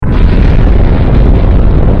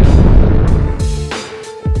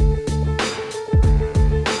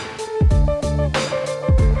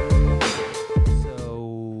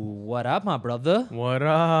What up, my brother? What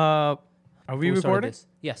up? Are we recording?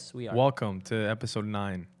 Yes, we are. Welcome to episode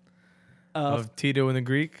 9 of Tito and the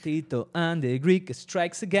Greek. Tito and the Greek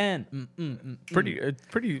strikes again.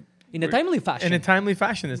 Pretty In a timely fashion. In a timely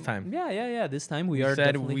fashion this time. Yeah. This time We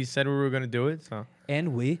said we were going to do it, so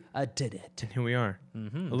and we did it. and here we are.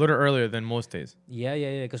 A little earlier than most days.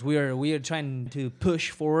 Yeah. Because we are trying to push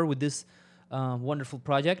forward with this wonderful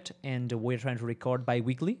project, and we're trying to record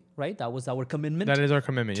bi-weekly, right? That was our commitment. That is our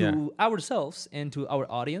commitment, to ourselves and to our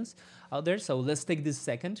audience out there. So let's take this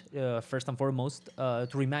second, first and foremost, to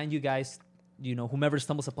remind you guys, whomever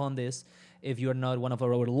stumbles upon this, if you're not one of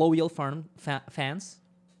our loyal fans,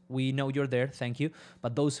 we know you're there. Thank you.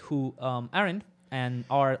 But those who aren't and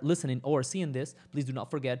are listening or seeing this, please do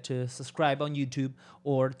not forget to subscribe on YouTube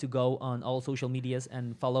or to go on all social medias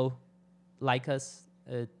and follow, like us,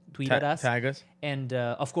 tweet at us. Tag us. And,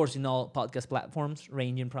 of course, in all podcast platforms,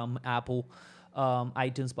 ranging from Apple,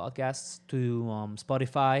 iTunes podcasts to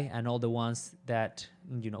Spotify and all the ones that,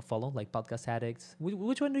 follow, like Podcast Addicts.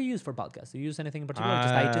 Which one do you use for podcasts? Do you use anything in particular,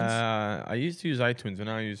 just iTunes? I used to use iTunes, and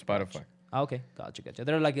now I use Spotify. Okay, gotcha.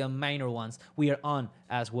 They're like minor ones. We are on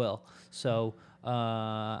as well. So,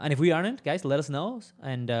 and if we aren't, guys, let us know,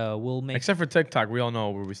 and we'll make. Except for TikTok, we all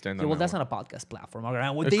know where we stand. Yeah, well, that's one. not a podcast platform.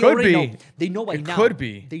 It could be. They know by it now. It could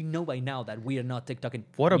be. They know by now that we are not TikToking.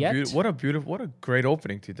 What a great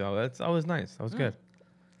opening, Tito. That was nice. That was good.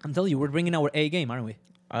 I'm telling you, we're bringing our A game, aren't we?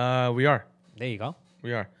 We are. There you go.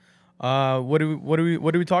 We are. What are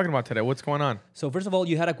we talking about today? What's going on? So first of all,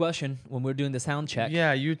 you had a question when we were doing the sound check.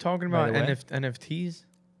 Yeah, you talking about NFTs?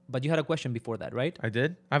 But you had a question before that, right? I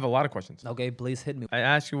did. I have a lot of questions. Okay, please hit me. I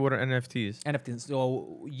asked you what are NFTs. NFTs.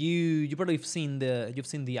 So you probably have seen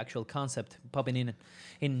the actual concept popping in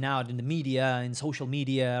and out in the media, in social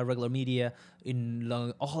media, regular media,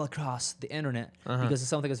 all across the internet, because it's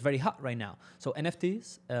something that's very hot right now. So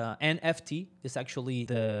NFTs, NFT is actually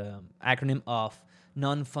the acronym of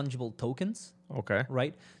non-fungible tokens. Okay.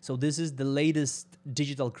 Right? So this is the latest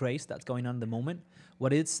digital craze that's going on at the moment.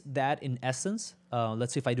 What is that in essence?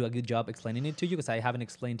 Let's see if I do a good job explaining it to you, because I haven't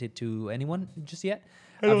explained it to anyone just yet.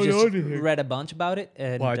 I've just read a bunch about it.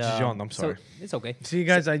 And, well, I just yawned. I'm sorry. So it's okay. See,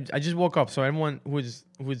 guys, I just woke up. So everyone who's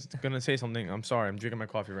going to say something, I'm sorry. I'm drinking my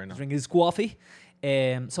coffee right now. Drinking his coffee.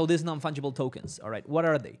 So these non-fungible tokens, all right, what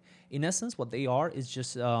are they? In essence, what they are is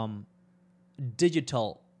just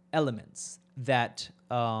digital elements that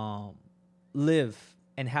live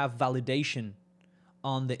and have validation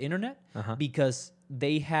on the internet because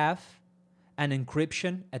they have an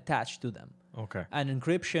encryption attached to them. Okay. An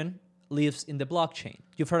encryption lives in the blockchain.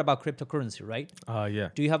 You've heard about cryptocurrency, right? Yeah.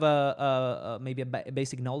 Do you have maybe a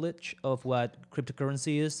basic knowledge of what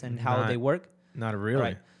cryptocurrency is and how they work? Not really.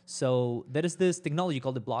 Right. So there is this technology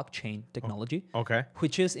called the blockchain technology,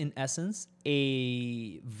 which is in essence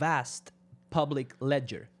a vast public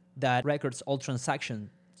ledger that records all transactions,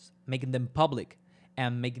 making them public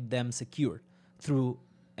and making them secure through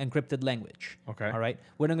encrypted language. Okay. All right.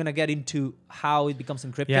 We're not going to get into how it becomes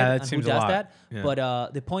encrypted and who does that. Yeah.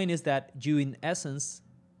 But the point is that you, in essence,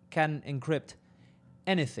 can encrypt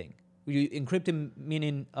anything. You encrypt it,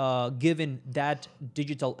 meaning giving that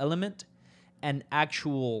digital element an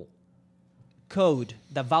actual code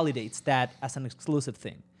that validates that as an exclusive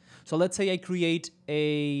thing. So let's say I create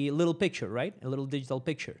a little picture, right? A little digital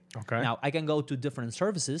picture. Okay. Now, I can go to different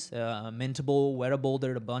services, Mintable, Wearable,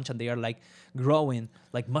 there are a bunch, and they are like growing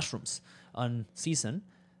like mushrooms on season.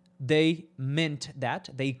 They mint that.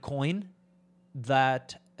 They coin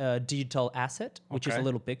that digital asset, which is a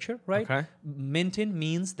little picture, right? Okay. Minting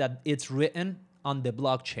means that it's written on the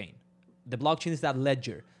blockchain. The blockchain is that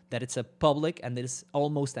ledger, that it's a public and that it's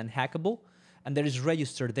almost unhackable, and there is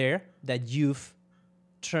registered there that you've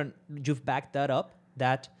backed that up,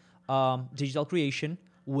 that digital creation,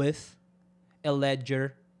 with a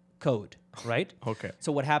ledger code, right? Okay.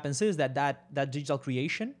 So what happens is that digital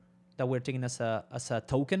creation that we're taking as a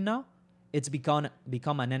token now, it's become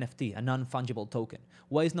an NFT, a non-fungible token.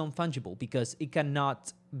 Why is non-fungible? Because it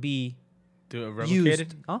cannot be replicated?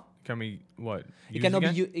 used. Huh? Can we what? It cannot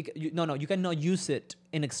be. No. You cannot use it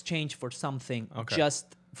in exchange for something.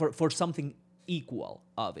 Just for something equal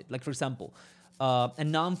of it. Like, for example, a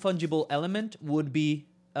non-fungible element would be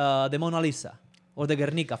the Mona Lisa or the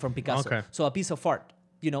Guernica from Picasso. Okay. So a piece of art.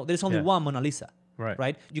 There's only one Mona Lisa.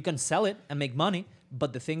 Right. You can sell it and make money,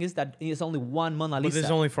 but the thing is that it's only one Mona Lisa. But this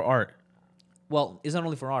is only for art. Well, it's not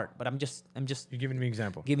only for art, but I'm just. You're giving me an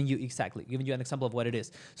example. Giving you an example of what it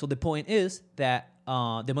is. So the point is that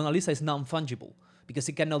the Mona Lisa is non-fungible because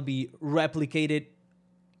it cannot be replicated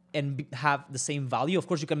and have the same value. Of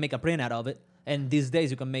course, you can make a print out of it, And these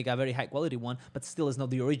days you can make a very high quality one, but still it's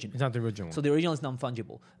not the original. It's not the original. So the original is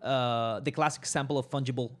non-fungible. The classic example of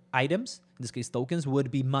fungible items, in this case tokens,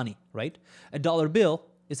 would be money, right? A dollar bill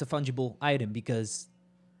is a fungible item because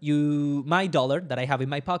my dollar that I have in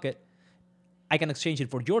my pocket, I can exchange it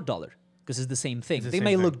for your dollar because it's the same thing. They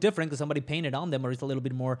may look different because somebody painted on them or it's a little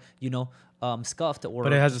bit more, scuffed or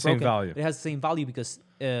but it has the broken. same value. It has the same value because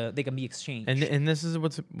they can be exchanged. And this is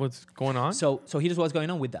what's going on? So here's what's going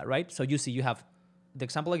on with that, right? So you have the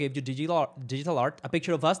example I gave you, digital art, a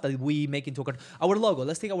picture of us that we make into a card. Our logo,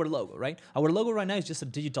 let's take our logo, right? Our logo right now is just a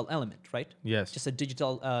digital element, right? Yes. Just a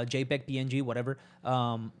digital JPEG, PNG, whatever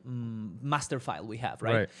master file we have,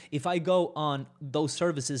 right? If I go on those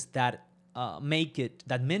services that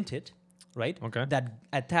mint it, right? Okay. That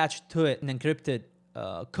attach to it an encrypted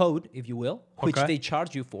code, if you will, which they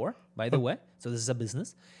charge you for, by the way. So this is a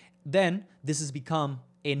business. Then this has become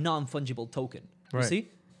a non-fungible token. You see?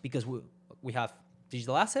 Because we have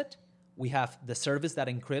digital asset, we have the service that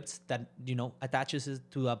encrypts, that attaches it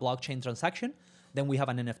to a blockchain transaction. Then we have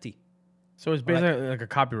an NFT. So it's basically like a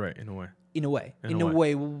copyright in a way. In a way,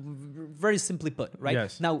 very simply put, right?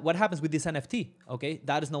 Yes. Now, what happens with this NFT? Okay,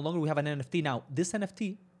 that is no longer we have an NFT now. This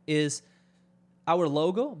NFT is our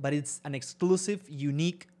logo, but it's an exclusive,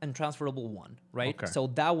 unique, and transferable one, right? Okay. So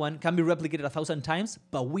that one can be replicated 1,000 times,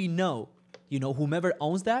 but we know, whomever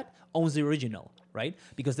owns that owns the original, right?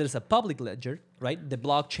 Because there's a public ledger, right? The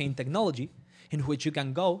blockchain technology in which you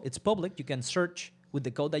can go, it's public, you can search with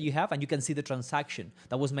the code that you have, and you can see the transaction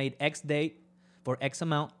that was made X date for X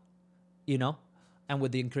amount, and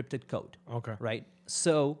with the encrypted code. Okay. Right?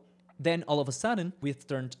 So then all of a sudden, we've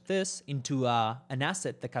turned this into an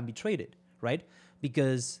asset that can be traded, right?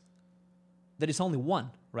 Because there is only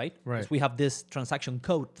one, right? Because we have this transaction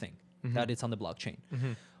code thing that is on the blockchain.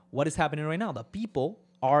 What is happening right now? The people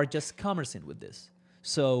are just commercing with this.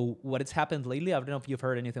 So what has happened lately, I don't know if you've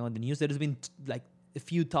heard anything on the news, there has been like a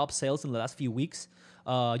few top sales in the last few weeks.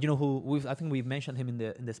 I think we've mentioned him in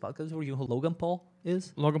this podcast. You know who Logan Paul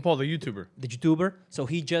is? Logan Paul, the YouTuber. The YouTuber. So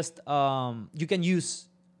he just you can use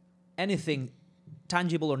anything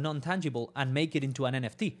tangible or non-tangible and make it into an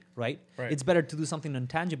NFT, right? It's better to do something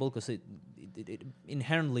non-tangible because it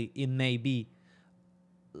inherently it may be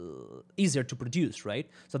easier to produce, right?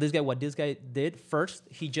 So what this guy did first,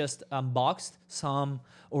 he just unboxed some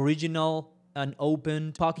original an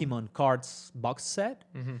opened Pokemon cards box set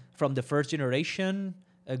from the first generation,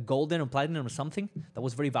 a golden or platinum or something that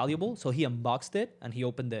was very valuable. So he unboxed it and he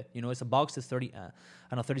opened it's a box, it's 30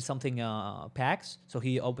 something packs. So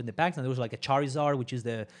he opened the packs and there was like a Charizard, which is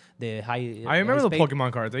the high. I remember the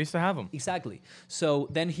Pokemon cards. I used to have them. Exactly. So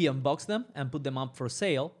then he unboxed them and put them up for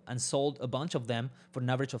sale and sold a bunch of them for an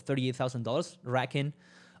average of $38,000, racking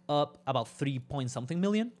up about 3 point something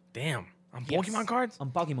million. Damn. On Pokemon cards? On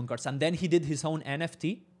Pokemon cards. And then he did his own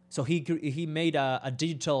NFT. So he made a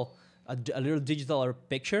little digital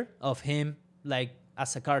picture of him like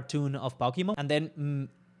as a cartoon of Pokemon. And then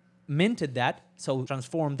minted that. So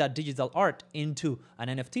transformed that digital art into an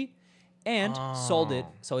NFT and sold it.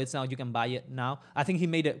 So it's now, you can buy it now. I think he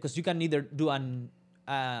made it because you can either do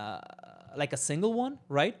like a single one,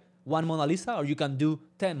 right? One Mona Lisa, or you can do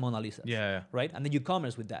 10 Mona Lisas. Yeah. Right? And then you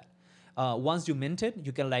commerce with that. Once you mint it,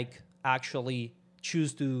 you can actually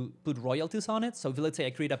choose to put royalties on it. So if let's say I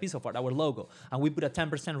create a piece of art, our logo, and we put a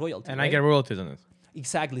 10% royalty. And I get royalties on this.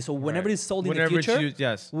 Exactly. So whenever it's sold in the future,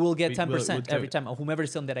 we'll get 10% every time. Or whomever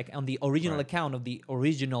is on the original account of the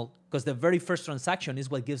original, because the very first transaction is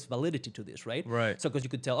what gives validity to this, right? Right. So because you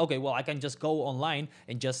could tell, okay, well, I can just go online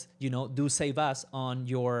and just, do save us on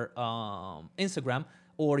your Instagram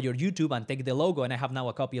or your YouTube and take the logo, and I have now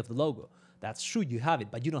a copy of the logo. That's true, you have it,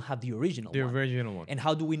 but you don't have the original one. The original one. And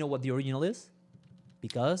how do we know what the original is?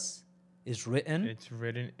 Because it's written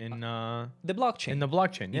in the blockchain. In the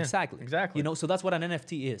blockchain, yeah. Exactly. So that's what an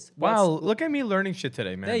NFT is. Wow, look at me learning shit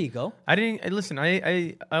today, man. There you go. Listen,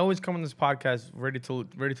 I always come on this podcast ready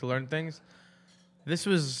to learn things. This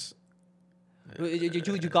was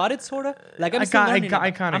you got it, sort of? Like I'm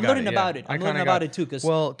learning about it. I'm learning about it too.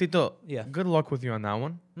 Well, Tito, good luck with you on that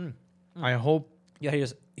one. I hope. Yeah,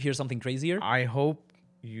 here's something crazier. I hope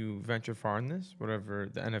you venture far in this, whatever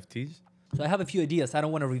the NFTs. So I have a few ideas I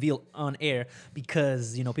don't want to reveal on air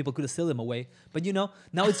because people could steal them away. But now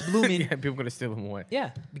it's blooming. Yeah, people could steal them away.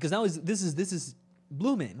 Yeah, because now this is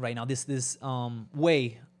blooming right now. This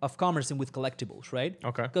way of commercing with collectibles, right?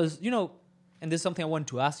 Okay. Because and this is something I wanted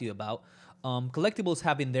to ask you about. Collectibles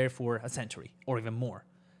have been there for a century or even more,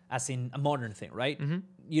 as in a modern thing, right?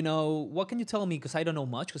 what can you tell me? Because I don't know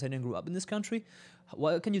much because I didn't grow up in this country.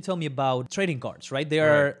 What can you tell me about trading cards? Right,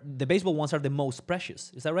 the baseball ones are the most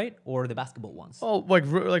precious. Is that right, or the basketball ones? Oh, like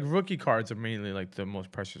rookie cards are mainly like the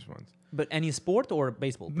most precious ones. But any sport or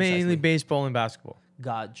baseball? Mainly baseball and basketball.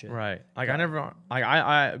 Gotcha. Right. Like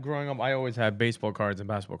I growing up, I always had baseball cards and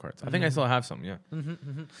basketball cards. I think I still have some. Yeah.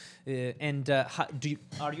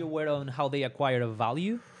 Are you aware on how they acquire a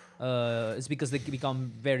value? It's because they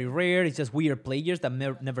become very rare. It's just weird players that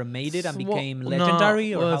never made it and became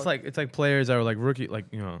legendary. No. Well, it's like players that are like rookie, like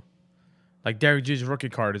like Derek Jeter's rookie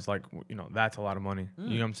card is like that's a lot of money. You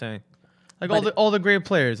know what I'm saying? Like all the great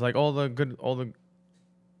players, like all the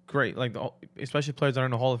great, like especially players that are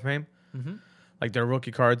in the Hall of Fame. Like their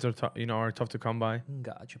rookie cards are are tough to come by.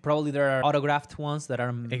 Gotcha. Probably there are autographed ones that are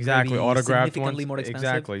autographed significantly ones. more expensive.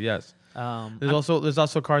 Exactly. Yes. There's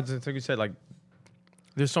also cards. Like you said, like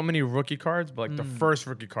there's so many rookie cards, but like the first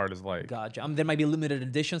rookie card is like. Gotcha. There might be limited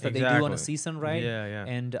editions that they do on a season, right? Yeah.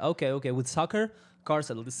 And okay. With soccer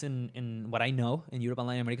cards, at least in what I know in Europe and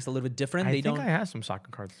Latin America, it's a little bit different. I think I have some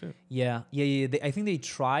soccer cards too. Yeah. I think they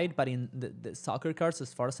tried, but in the soccer cards,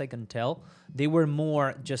 as far as I can tell, they were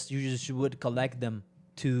more just you just would collect them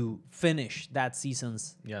to finish that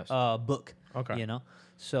season's book. Okay.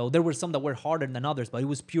 So there were some that were harder than others, but it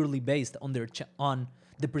was purely based on on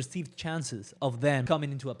the perceived chances of them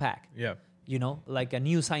coming into a pack. Yeah. Like a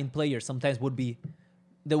new signed player sometimes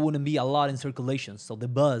there wouldn't be a lot in circulation. So the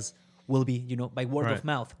buzz will be, by word of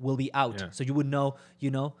mouth will be out. Yeah. So you would know,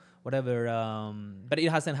 whatever. But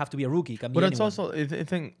it doesn't have to be a rookie. It can be But anyone. it's also, I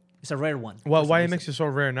think. It's a rare one. Well, why it makes it so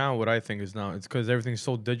rare now, what I think is now, it's because everything's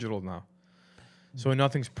so digital now. So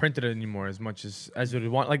nothing's printed anymore as much as it would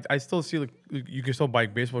want. Like I still see, like you can still buy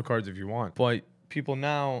baseball cards if you want. But people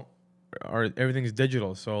now everything's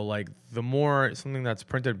digital, so like the more something that's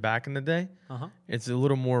printed back in the day, it's a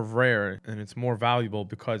little more rare and it's more valuable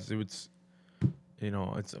because it's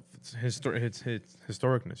historicness.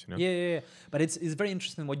 Yeah. But it's very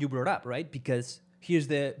interesting what you brought up, right? Because here's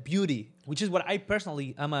the beauty, which is what I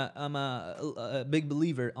personally I'm a big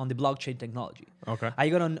believer on the blockchain technology. Okay. I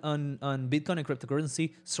got on Bitcoin and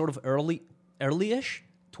cryptocurrency sort of early-ish.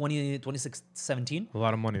 2017. A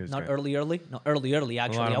lot of money. Not early. No, early.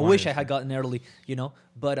 Actually, I wish I had gotten early.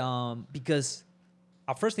 But because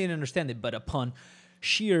at first I didn't understand it, but upon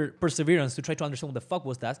sheer perseverance to try to understand what the fuck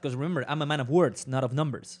was that, because remember, I'm a man of words, not of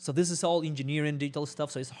numbers. So this is all engineering, digital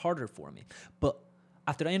stuff. So it's harder for me. But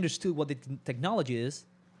after I understood what the technology is,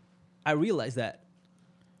 I realized that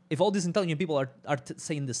if all these intelligent people are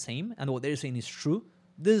saying the same and what they're saying is true,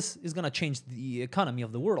 this is going to change the economy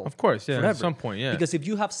of the world. Of course, yeah, forever. at some point, yeah. Because if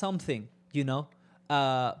you have something,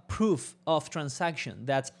 proof of transaction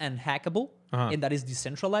that's unhackable and that is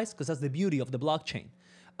decentralized, because that's the beauty of the blockchain,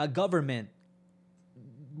 a government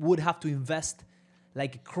would have to invest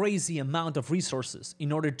like a crazy amount of resources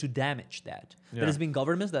in order to damage that. Yeah. There has been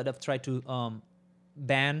governments that have tried to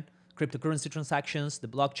ban cryptocurrency transactions, the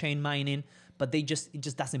blockchain mining, but it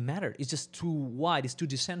just doesn't matter. It's just too wide. It's too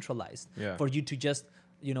decentralized for you to just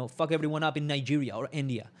fuck everyone up in Nigeria or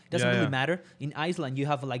India. It doesn't really matter. In Iceland, you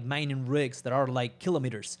have like mining rigs that are like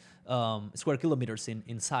kilometers, square kilometers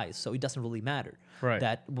in size. So it doesn't really matter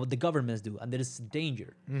that what the governments do. And there is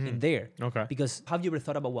danger in there. Okay. Because have you ever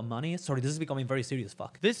thought about what money is? Sorry, this is becoming very serious.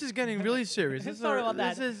 Fuck. This is getting really serious. Sorry about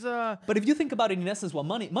that. But if you think about it in essence, what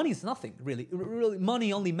money is nothing really. Really,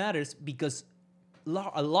 money only matters because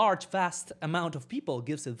a large, vast amount of people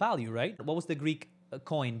gives it value, right? What was the Greek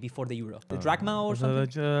coin before the euro? The drachma or something?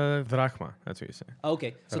 Drachma, that's what you say.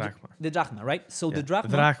 Okay, so drachma. The drachma, right? So the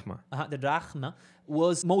drachma. The drachma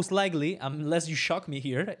was most likely, unless you shock me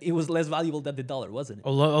here, it was less valuable than the dollar, wasn't it?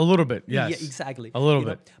 A little bit, yes. Yeah, exactly. A little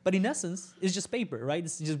bit. But in essence, it's just paper, right?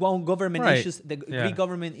 It's just one government issues. The Greek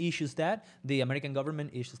government issues that. The American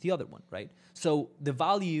government issues the other one, right? So the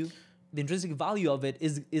value, the intrinsic value of it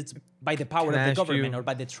is by the power of the government or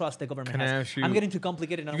by the trust the government has. I'm getting too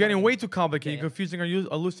complicated. You're getting way too complicated. You're confusing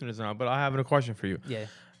our listeners now, but I have a question for you. Yeah.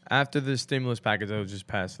 After the stimulus package that was just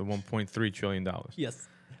passed, the $1.3 trillion. Yes.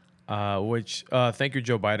 Which, thank you,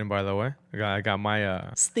 Joe Biden, by the way. I got my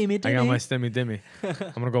stimmy dimmy. I got my stimmy dimmy.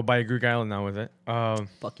 I'm going to go buy a Greek island now with it.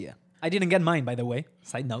 Fuck yeah. I didn't get mine, by the way.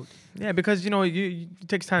 Side note. Yeah, because, it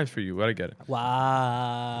takes time for you. But I get it.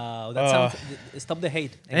 Wow. That sounds... Stop the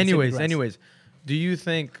hate. Anyways, do you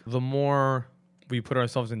think the more we put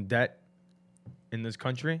ourselves in debt in this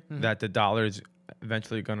country, that the dollar is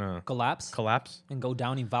eventually going to collapse collapse and go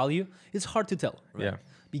down in value? It's hard to tell. Right? Yeah.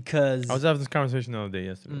 because I was having this conversation the other day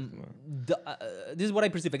yesterday. this is what I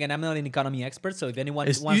perceive. Again, I'm not an economy expert, so if anyone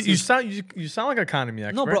It's, wants you to... sound like an economy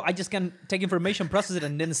expert. No, bro, I just can take information, process it,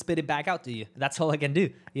 and then spit it back out to you. That's all I can do.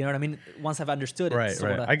 You know what I mean? Once I've understood it. Right.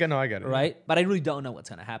 Sorta, I get it. right? But I really don't know what's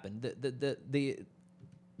going to happen.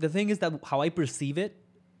 The thing is that how I perceive it,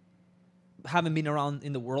 having been around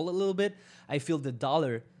in the world a little bit, I feel the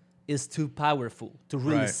dollar is too powerful to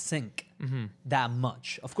really sink that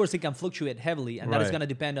much. Of course, it can fluctuate heavily, and that is going to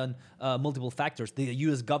depend on multiple factors. The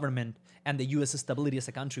U.S. government and the U.S. stability as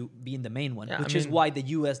a country being the main one, which is why the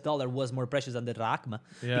U.S. dollar was more precious than the drachma,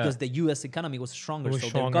 because the U.S. economy was stronger.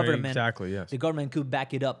 The government could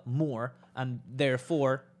back it up more, and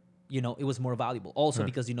therefore, you know, it was more valuable. Also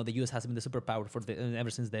because, you know, the U.S. has been the superpower for ever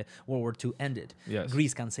since the World War II ended. Yes.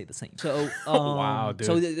 Greece can say the same. So, wow, dude.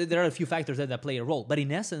 So there are a few factors that play a role. But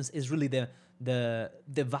in essence, is really the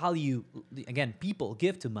value, again, people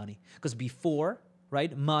give to money. Because before,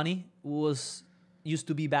 right, money used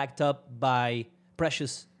to be backed up by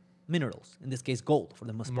precious minerals, in this case gold for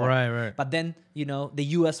the most part. Right. But then, you know, the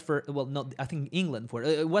US I think England for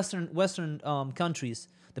Western countries,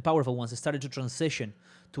 the powerful ones, started to transition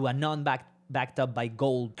to a non-backed up by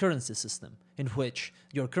gold currency system, in which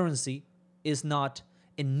your currency is not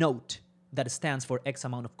a note that stands for X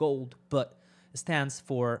amount of gold, but stands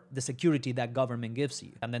for the security that government gives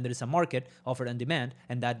you. And then there is a market, offer and demand,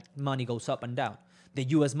 and that money goes up and down. The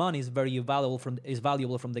U.S. money is very valuable from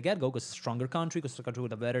the get-go because it's a stronger country, because it's a country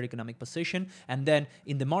with a better economic position. And then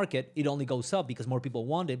in the market, it only goes up because more people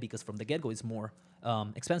want it, because from the get-go, it's more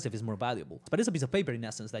expensive, it's more valuable. But it's a piece of paper in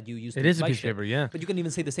essence that you use to buy shit. It is a piece of paper, yeah. But you can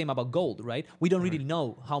even say the same about gold, right? We don't really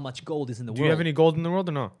know how much gold is in the world. Do you have any gold in the world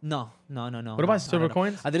or no? No. What about silver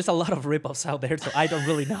coins? There's a lot of rip-offs out there, so I don't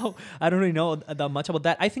really know. I don't really know that much about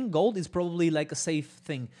that. I think gold is probably like a safe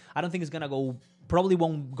thing. I don't think it's going to probably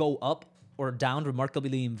won't go up or down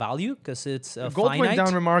remarkably in value, because it's gold finite. went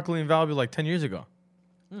down remarkably in value like 10 years ago.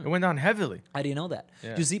 It went down heavily. I didn't know that.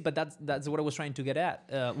 Yeah. You see, but that's what I was trying to get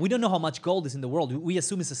at. We don't know how much gold is in the world. We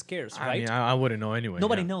assume it's scarce, right? I mean, I wouldn't know anyway.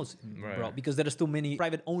 Nobody knows, bro, because there's too many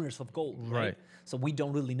private owners of gold, right? Right. So we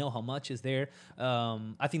don't really know how much is there.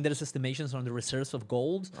 I think there's estimations on the reserves of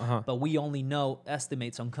gold, but we only know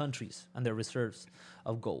estimates on countries and their reserves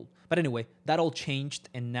of gold. But anyway, that all changed,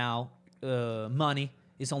 and now money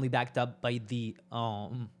is only backed up by the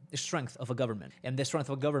strength of a government. And the strength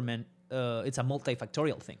of a government, it's a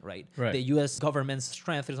multifactorial thing, right? The U.S. government's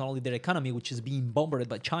strength is not only their economy, which is being bombarded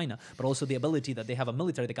by China, but also the ability that they have a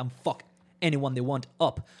military that can fuck anyone they want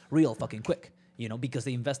up real fucking quick, you know, because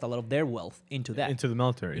they invest a lot of their wealth into that. Into the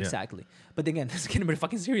military, Exactly. But again, this is getting very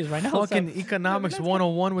fucking serious right now. Fucking economics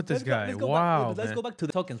 101 with this guy. Wow, let's go back to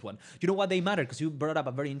the tokens one. You know why they matter? Because you brought up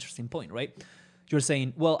a very interesting point, right? You're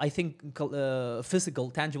saying, well, I think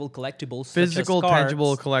physical, tangible collectibles, Physical, such as cards,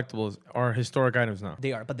 tangible collectibles are historic items now.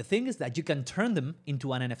 they are. But the thing is that you can turn them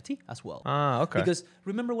into an NFT as well. Ah, okay. Because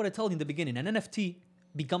remember what I told you in the beginning, an NFT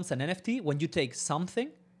becomes an NFT when you take something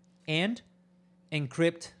and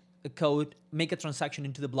encrypt a code, make a transaction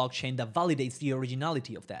into the blockchain that validates the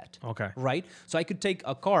originality of that. Okay. Right? So I could take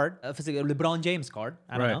a card, a physical LeBron James card,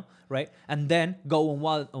 I don't Right. know, right? And then go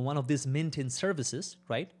on one of these minting services,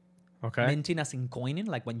 right? Okay. Minting as in coining,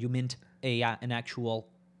 like when you mint an actual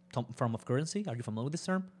form of currency. Are you familiar with this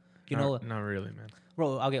term? You know, Not really, man.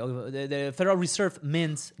 bro. Okay, the Federal Reserve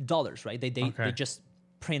mints dollars, right? They Okay. just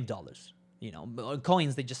print dollars. You know,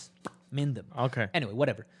 coins, they just mint them. Okay. Anyway,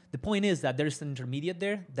 whatever. The point is that there's an intermediate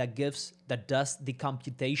there that does the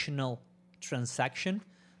computational transaction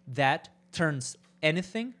that turns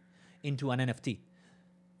anything into an NFT.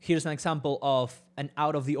 Here's an example of an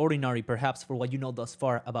out of the ordinary, perhaps, for what you know thus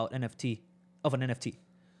far about an NFT.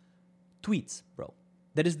 Tweets, bro.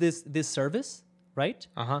 There is this service, right?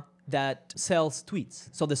 That sells tweets.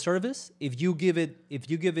 So the service, if you give it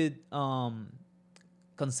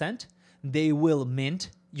consent, they will mint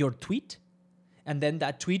your tweet, and then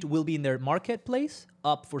that tweet will be in their marketplace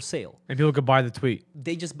up for sale. And people could buy the tweet.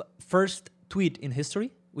 They first tweet in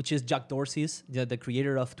history, which is Jack Dorsey's, the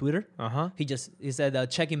creator of Twitter. He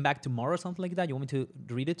said, checking back tomorrow or something like that. You want me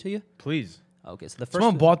to read it to you? Please. Okay, so the first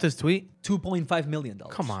Someone bought this tweet? $2.5 million.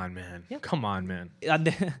 Come on, man. Yeah. Come on, man. And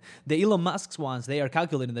the Elon Musk's ones, they are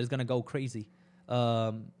calculating that it's going to go crazy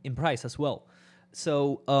in price as well.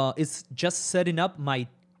 So it's just setting up my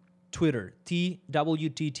Twitter,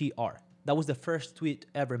 TWTTR. That was the first tweet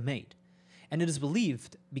ever made. And it is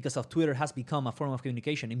believed, because of Twitter has become a form of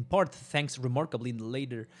communication, in part thanks remarkably in the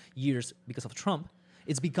later years because of Trump,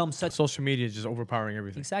 it's become such... Social media is just overpowering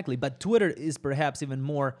everything. Exactly. But Twitter is perhaps even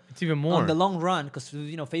more... It's even more. On the long run, because,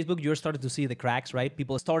 you know, Facebook, you're starting to see the cracks, right?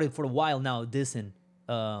 People started for a while now dissing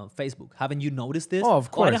Facebook. Haven't you noticed this? Oh, of I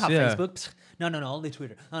don't course, have yeah. Facebook. Psst. No, only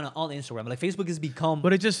Twitter. No, only Instagram. Like Facebook has become.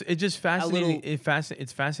 But it just fascinating. little-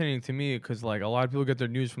 It's fascinating to me because like a lot of people get their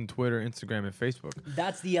news from Twitter, Instagram, and Facebook,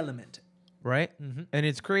 That's the element. right? And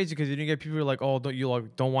it's crazy because you get people who are like, oh,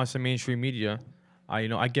 don't watch the mainstream media.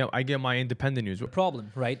 I get my independent news.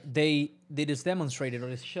 Problem, right? They just demonstrated or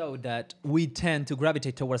they showed that we tend to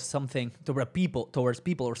gravitate towards towards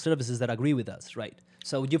people or services that agree with us, right?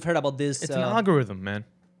 So you've heard about this. It's an algorithm, man.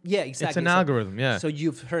 Yeah, exactly. It's an algorithm, yeah. So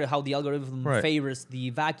you've heard how the algorithm Right. favors the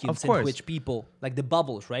vacuums Of in course. which people, like the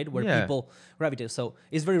bubbles, right, where Yeah. people gravitate. So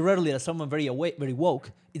it's very rarely that someone very woke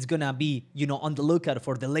is gonna be, on the lookout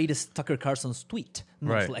for the latest Tucker Carlson's tweet,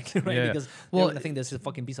 most Right. likely, right? Yeah. Because Well, they're gonna think this is a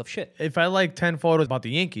fucking piece of shit. If I like 10 photos about the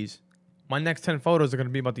Yankees, my next 10 photos are going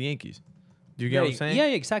to be about the Yankees. Do you get what I'm saying? Yeah,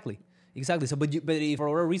 exactly. Exactly. So, but if for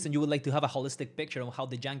whatever reason you would like to have a holistic picture of how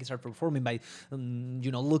the Yankees are performing by,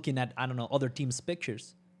 looking at other teams'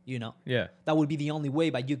 pictures, Yeah. that would be the only way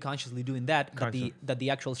by you consciously doing that that the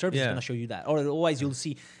actual service is Yeah. going to show you that. Or otherwise you'll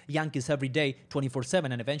see Yankees every day,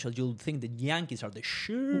 24/7, and eventually you'll think the Yankees are the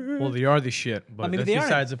shit. Well, they are the shit, but maybe that's they aren't.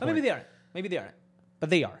 besides the But point. maybe they aren't. Maybe they aren't. But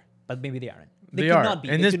they are. But maybe they aren't. They could are. not be.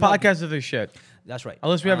 In They this could not be. podcast, they're shit. That's right.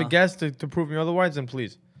 Unless we have a guest to prove me otherwise, then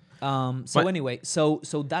please. So But- anyway, so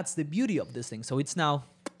that's the beauty of this thing. So it's now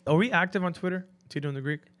Are we active on Twitter? Tito and the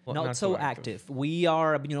Greek? Well, not so active. We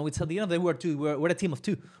are, it's at the end of the day, we're a team of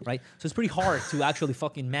two, right? So it's pretty hard to actually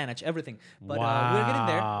fucking manage everything. But we're getting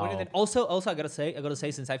there. We're getting there. Also, I gotta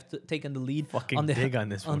say, since I've taken the lead Fucking on the dig on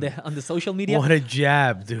this on one. the social media. What a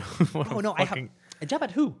jab, dude. What Oh a no, I have fucking- a job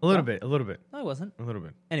at who? A little bit. No, I wasn't. A little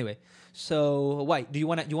bit. Anyway, so why do you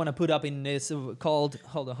wanna put up in this called?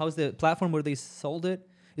 Hold on, how's the platform where they sold it?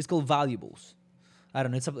 It's called Valuables. I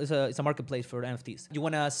don't know. It's a marketplace for NFTs. You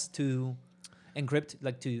want us to encrypt,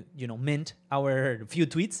 like to mint our few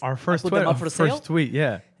tweets? Our first put them tweet. up for sale? First tweet,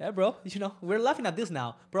 yeah. Yeah, bro. We're laughing at this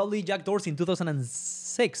now. Probably Jack Dorsey in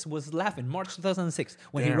 2006 was laughing. March 2006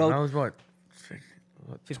 when he Damn, wrote. that was what?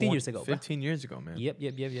 15 years ago, bruh. 15 years ago, man. Yep.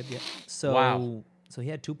 So Wow. So he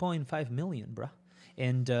had 2.5 million, bruh.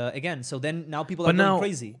 And again, so then now people are But going now-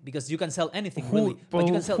 crazy because you can sell anything Who, really. But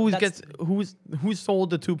you can sell who sold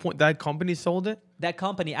the 2 point? That company sold it. that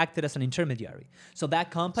company acted as an intermediary. So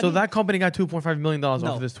that company. So that company got $2.5 million off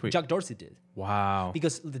no, of this tweet. Jack Dorsey did. Wow.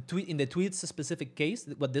 Because in the tweet's specific case,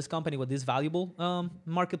 what this valuable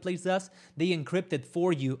marketplace does, they encrypt it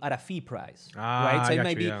for you at a fee price, right? So I it got may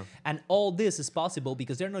you, be, yeah. and all this is possible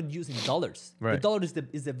because they're not using dollars. The Right. dollar is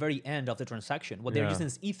the very end of the transaction. What they're Yeah. using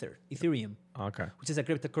is Ethereum, Okay. which is a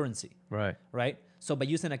cryptocurrency, Right. right? So by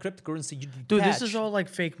using a cryptocurrency, you Dude, this detach- is all like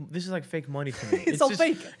fake. This is like fake money to me. It's all just-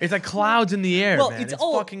 fake. It's like clouds in the air, Well, man. it's It's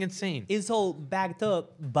all- fucking insane. It's all backed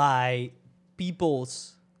up by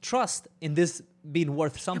people's trust in this being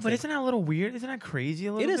worth Yeah, something. but isn't that a little weird? Isn't that crazy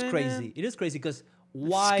a little It bit? is crazy. Man? It is crazy because It's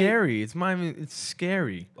why? scary. It's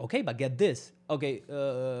scary. Okay, but get this. Okay,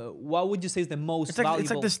 what would you say is the most It's like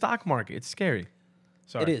valuable? the stock market. It's scary.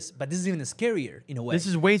 Sorry. It is, but this is even scarier in a way. This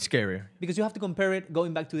is way scarier. because you have to compare it,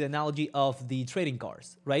 going back to the analogy of the trading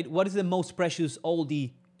cards, right? What is the most precious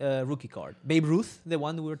oldie rookie card? Babe Ruth, the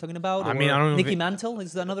one we were talking about? I mean, Or I don't know if Mickey it- Mantle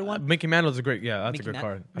is another one. Mickey Mantle's a great. Yeah, that's Mickey a good Man-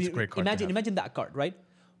 card. That's a great card. to have. Imagine that card, right?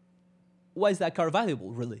 Why is that card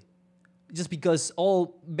valuable, really? Just because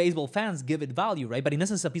all baseball fans give it value, right? But in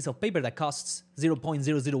essence, it's a piece of paper that costs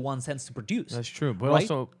 0.001 cents to produce. That's true, but right?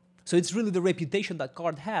 also So it's really the reputation that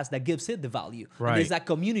card has that gives it the value. And Right. there's that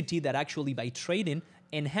community that actually, by trading,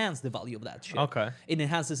 enhance the value of that shit. Okay. It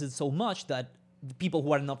enhances it so much that the people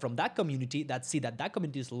who are not from that community, that see that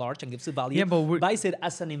community is large and gives it value, Yeah, but buys it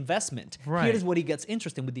as an investment. Right. Here's what it gets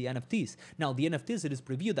interesting with the NFTs. Now, the NFTs, it is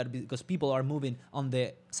previewed that because people are moving on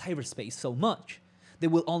the cyberspace so much, they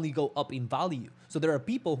will only go up in value. So there are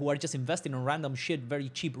people who are just investing in random shit very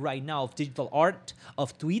cheap right now of digital art,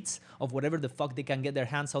 of tweets, of whatever the fuck they can get their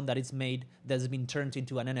hands on that is made, that's been turned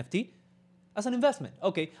into an NFT as an investment.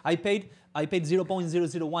 Okay, I paid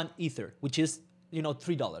 0.001 Ether, which is,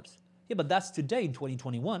 $3. Yeah, but that's today in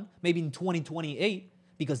 2021. Maybe in 2028,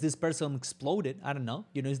 because this person exploded, I don't know,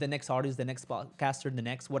 is the next artist, the next podcaster, the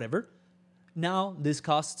next whatever. Now this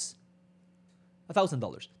costs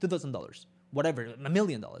 $1,000, $2,000. Whatever, $1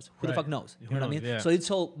 million. Who the Right. fuck knows? You know what I knows? mean? Yeah. So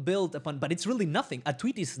it's all built upon, but it's really nothing. A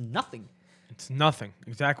tweet is nothing. it's nothing.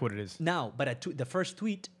 Exactly what it is. Now, but the first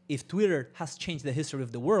tweet, if Twitter has changed the history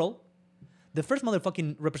of the world, the first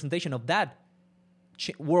motherfucking representation of that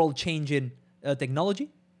world-changing technology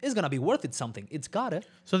is gonna be worth it something. It's gotta.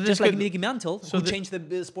 So this just like could- Mickey Mantle, so who thi- changed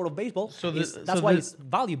the sport of baseball. So That's so why this- it's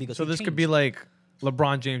value because So he this could changed. be like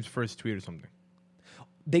LeBron James' first tweet or something.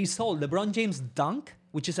 They sold LeBron James' dunk,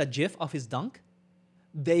 which is a GIF of his dunk.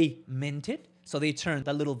 They minted. So they turned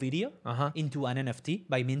that little video into an NFT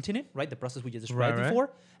by minting it, right? The process we just described before.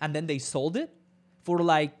 And then they sold it for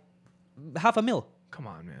like $500,000. Come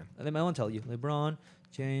on, man. Let me tell you. LeBron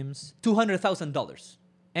James, $200,000.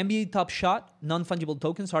 NBA Top Shot, non-fungible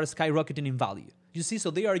tokens are skyrocketing in value. You see,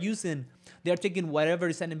 so they are taking whatever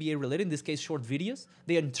is NBA related, in this case, short videos,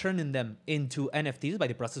 they are turning them into NFTs by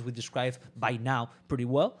the process we described by now pretty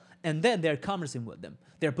well. And then they're commercing with them.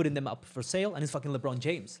 They're putting them up for sale, and it's fucking LeBron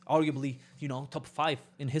James, arguably, top 5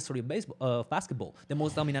 in history of basketball, the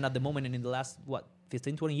most dominant at the moment and in the last,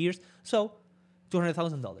 15, 20 years. So,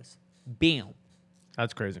 $200,000. Bam.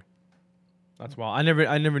 That's crazy. That's wild.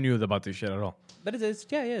 I never knew about this shit at all. But it is,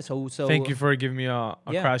 yeah. So thank you for giving me a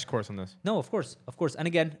crash course on this. No, of course. And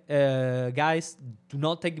again, guys, do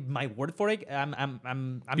not take my word for it.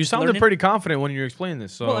 I'm you sounded pretty confident when you were explaining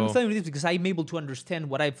this. So. Well, I'm telling you this because I'm able to understand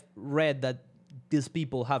what I've read that these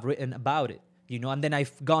people have written about it. And then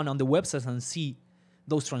I've gone on the websites and see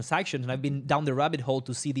those transactions, and I've been down the rabbit hole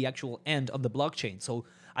to see the actual end of the blockchain. So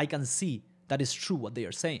I can see that is true what they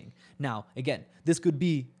are saying. Now, again, this could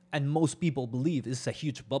be, and most people believe, this is a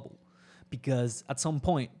huge bubble. Because at some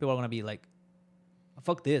point, people are going to be like,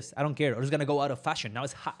 fuck this, I don't care. Or it's going to go out of fashion. Now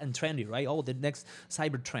it's hot and trendy, right? Oh, the next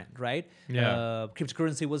cyber trend, right? Yeah.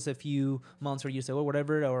 Cryptocurrency was a few months or years ago or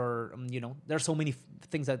whatever. Or, there are so many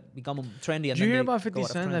things that become trendy. Did you hear about 50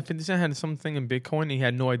 Cent? That 50 Cent had something in Bitcoin he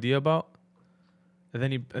had no idea about? And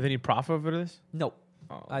then he profit over this? No,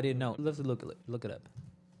 I didn't know. Let's look it up.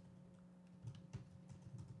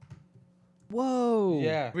 Whoa.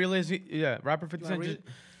 Yeah. Rapper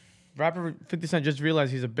 50 Cent just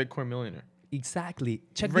realized he's a Bitcoin millionaire. Exactly.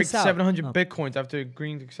 Check this out. 700 Bitcoins after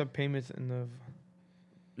agreeing to accept payments in the...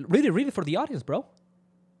 Read it for the audience, bro.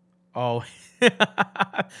 Oh.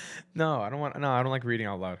 No, I don't like reading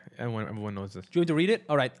out loud. Everyone knows this. Do you want to read it?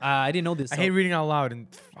 All right. I didn't know this. I hate reading out loud, and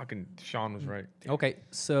fucking Sean was right. Okay.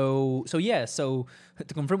 So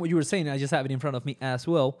to confirm what you were saying, I just have it in front of me as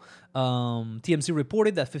well. TMZ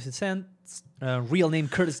reported that 50 Cent's real name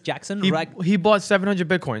Curtis Jackson. He bought 700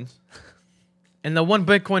 Bitcoins. And the one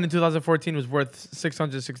Bitcoin in 2014 was worth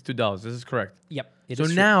 $662. This is correct. Yep. So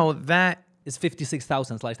now that is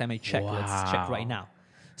 56,000 last time I checked. Wow. Let's check right now.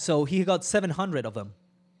 So he got 700 of them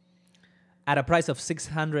at a price of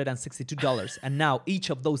 $662. And now each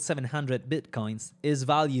of those 700 Bitcoins is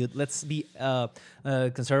valued, let's be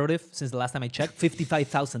conservative, since the last time I checked,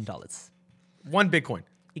 $55,000. One Bitcoin.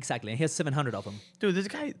 Exactly. And he has 700 of them. Dude,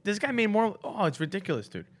 this guy made more. Oh, it's ridiculous,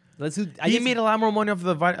 dude. He made a lot more money off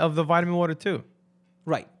of the vitamin water too.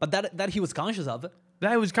 Right. But that he was conscious of it. That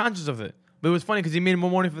he was conscious of it. But it was funny because he made more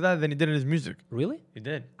money for that than he did in his music. Really? He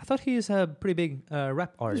did. I thought he is a pretty big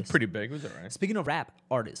rap artist. He's pretty big. It was all right. Speaking of rap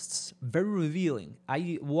artists, very revealing.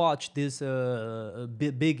 I watched this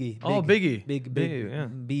Biggie. Oh, Biggie. Big, yeah.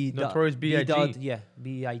 Notorious B.I.G.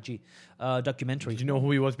 B.I.G. Documentary. Did you know who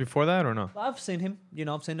he was before that or no? I've seen him.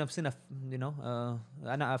 I've seen a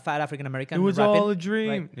fat African American. It was rapping, all a dream.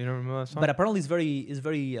 right? You don't remember that song? But apparently, it's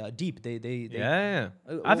very deep. Yeah.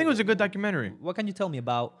 I think it was a good documentary. What can you tell me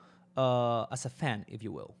about as a fan, if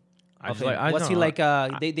you will?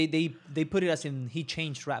 They put it as in he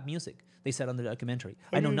changed rap music. They said on the documentary.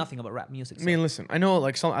 I know nothing about rap music. So. I mean, listen. I know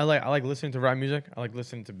I like listening to rap music. I like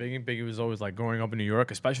listening to Biggie. Biggie was always like growing up in New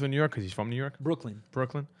York, especially in New York because he's from New York. Brooklyn.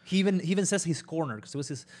 He even says his corner because it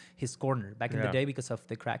was his corner back in the day because of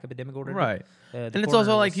the crack epidemic order. Right. And it's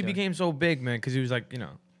also like he became so big, man, because he was like,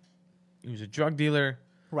 he was a drug dealer.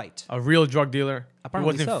 Right. A real drug dealer.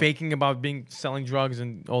 Apparently he wasn't faking about selling drugs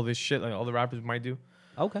and all this shit like all the rappers might do.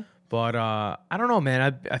 Okay. But I don't know,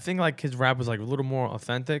 man. I think like his rap was like a little more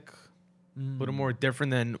authentic, a little more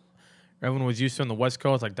different than everyone was used to on the West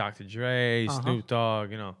Coast, like Dr. Dre, Snoop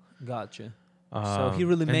Dogg, Gotcha. So he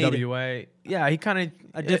really made NWA. Yeah, he kind of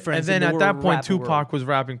a difference. And then at that point, Tupac was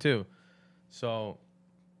rapping too. So,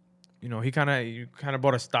 he kind of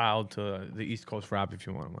brought a style to the East Coast rap, if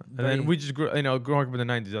you want. And then we just grew, growing up in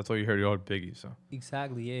the 90s, that's all you heard, you heard Biggie. So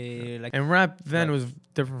exactly, yeah. Like, and rap then was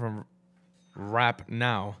different from rap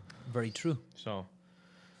now. Very true. So,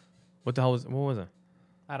 what was it?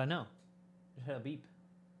 I don't know. Just had a beep.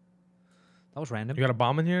 That was random. You got a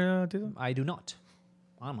bomb in here, Tito? I do not.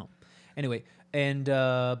 I don't know. Anyway, and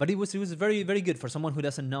but it was very, very good for someone who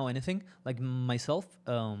doesn't know anything like myself.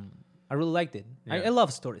 I really liked it. Yeah. I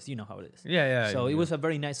love stories. You know how it is. Yeah. So it was a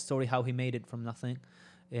very nice story how he made it from nothing,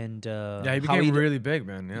 and he became really big,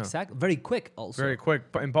 man. Yeah, exactly. Very quick, also. Very quick,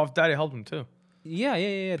 and Puff Daddy helped him too. Yeah.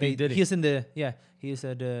 He's in the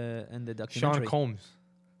in the documentary. Sean Combs.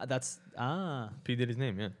 That's P Diddy's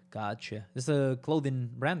name. Yeah. Gotcha. This is a clothing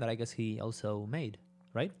brand that I guess he also made.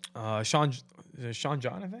 right? Sean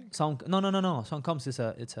John, I think. No. Sean Combs is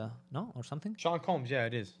no or something. Sean Combs, yeah,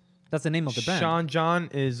 it is. That's the name of the brand. Sean John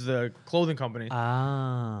is the clothing company.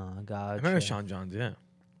 Ah, I gotcha. remember Sean John's, yeah.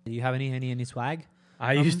 Do you have any swag?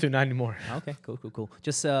 I used to, not anymore. Okay, cool.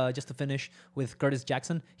 Just to finish with Curtis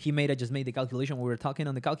Jackson, I just made the calculation. We were talking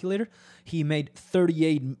on the calculator. He made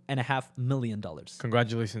 $38.5 million.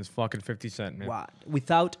 Congratulations, fucking 50 Cent, man. Wow.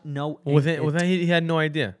 Without no. Within he had no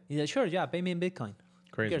idea. Yeah, sure. Yeah, pay me in Bitcoin.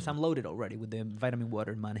 Crazy. Who cares? I'm loaded already with the vitamin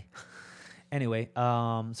water money. Anyway,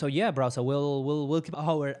 so yeah, bro. So we'll keep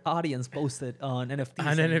our audience posted on NFTs.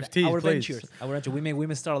 On NFTs, our please. ventures. Our venture. We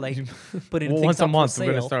may start like putting things Once a up for month, we're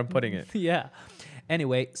gonna sale. start putting it. Yeah.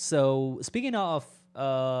 Anyway, so speaking of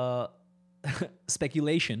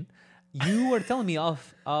speculation, you were telling me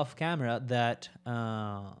off camera that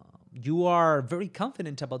you are very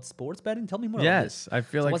confident about sports betting. Tell me more. About this. Yes, I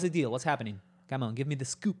feel So like what's the deal? What's happening? Come on, give me the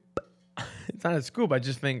scoop. it's not a scoop. I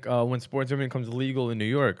just think when sports betting becomes legal in New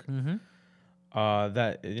York,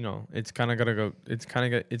 that it's kind of gonna go. It's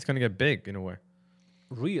gonna get big in a way.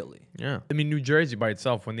 Really? Yeah, I mean New Jersey by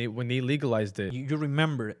itself when they legalized it. You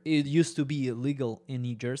remember it used to be illegal in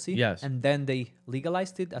New Jersey. Yes. And then they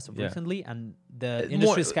legalized it as of Yeah. recently, and the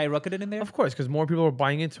More- industry skyrocketed in there. Of course, because more people were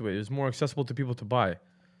buying into it. It was more accessible to people to buy.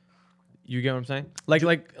 You get what I'm saying? Like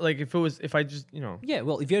if I just Yeah.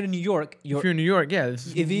 Well, if you're in New York, if you're in New York, yeah.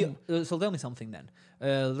 if you so tell me something then.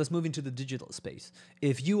 Let's move into the digital space.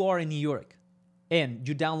 If you are in New York and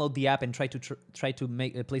you download the app and try to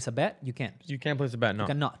make place a bet, you can't. you can't place a bet. No, You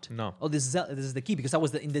cannot. No. Oh, this is the key, because I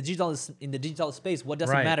was in the digital space. What does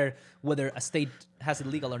it Right. matter whether a state has it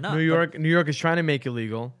legal or not? New York is trying to make it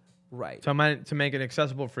legal Right. to make it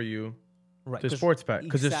accessible for you Right. to 'Cause- sports bet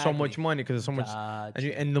because there's so much exactly. money because there's so much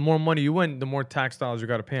Gotcha. and the more money you win, the more tax dollars you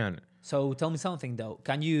got to pay on it. So tell me something though.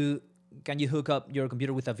 Can you hook up your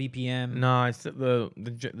computer with a VPN? No, it's the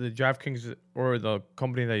DraftKings or the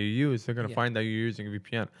company that you use. They're gonna Yeah. find that you're using a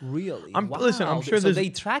VPN. Really? Listen, I'm sure so there's- they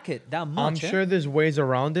track it that much. I'm sure there's ways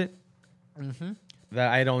around it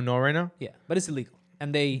that I don't know right now. Yeah, but it's illegal,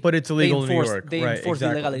 and But it's illegal in New enforce, York. They Right, enforce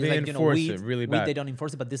exactly. the legality. They Like, enforce weed, it really weed, bad. they don't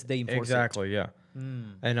enforce it, but this they enforce it. Exactly, yeah.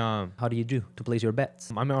 And How do you do to place your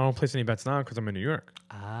bets? I don't place any bets now because I'm in New York.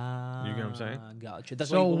 Ah, You get what I'm saying? Gotcha. That's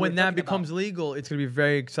So what when we're that talking becomes about. legal, it's gonna be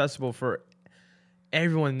very accessible for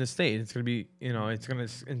everyone in the state. It's gonna be, it's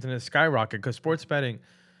gonna skyrocket because sports betting,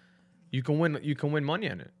 you can win money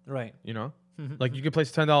on it. Right. Like you could place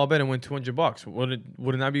a $10 bet and win $200.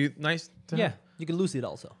 Wouldn't that be nice? Yeah, you can lose it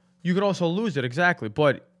also. You could also lose it exactly,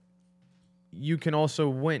 but you can also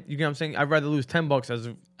win. You get what I'm saying? I'd rather lose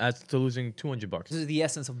 $10 as to losing $200. This is the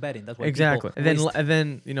essence of betting. That's why Exactly. people waste. And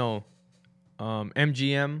then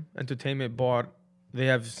MGM Entertainment bought. They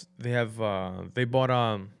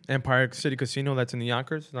bought Empire City Casino that's in the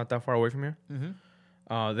Yonkers, not that far away from here.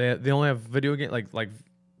 They only have video game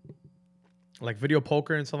like video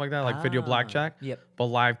poker and stuff like that, like video blackjack. Yep. But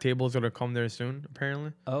live tables are gonna come there soon,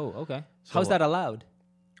 apparently. Oh, okay. So How's that allowed?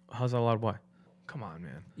 How's that allowed? Why? Come on,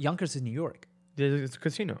 man. Yonkers is New York. It's a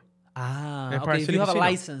casino. Ah, Empire okay. If City you have a Casino.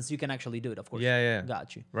 license, you can actually do it. Of course. Yeah.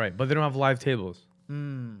 Got you. Right, but they don't have live tables.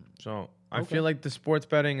 So I Okay. feel like the sports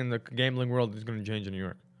betting and the gambling world is gonna change in New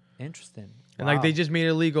York. Interesting. And like they just made it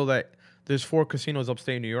illegal that there's 4 casinos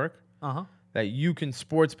upstate New York that you can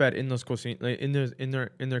sports bet in those in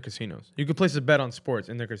their casinos. You could place a bet on sports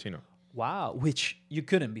in their casino. Wow, which you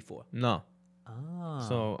couldn't before. No. Ah.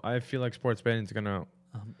 So I feel like sports betting is gonna.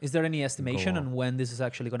 Is there any estimation on. on when this is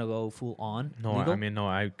actually going to go full on? No, legal? I mean no.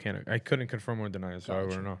 I can't. I couldn't confirm or deny it, so I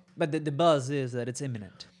wouldn't know. But the buzz is that it's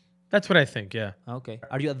imminent. That's what I think. Yeah. Okay.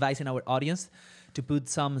 Are you advising our audience to put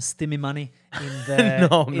some steamy money in the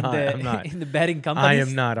No, I'm not. in the betting companies? I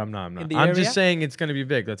am not. I'm not. the I'm area? just saying it's gonna be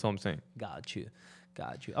big. That's all I'm saying. Got you.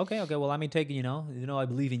 Okay. Well, I mean, take I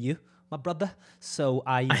believe in you, my brother. So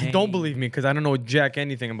I Don't believe me because I don't know jack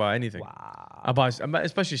anything about anything. Wow. About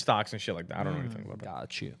especially stocks and shit like that. I don't know anything about that.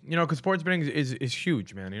 Got you. Because sports betting is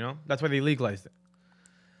huge, man. That's why they legalized it.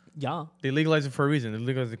 Yeah. They legalized it for a reason. They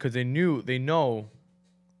legalized it because they know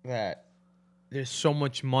that there's so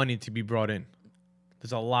much money to be brought in.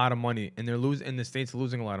 There's a lot of money, and the state's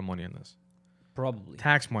losing a lot of money on this. Probably.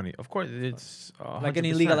 Tax money, of course. It's Like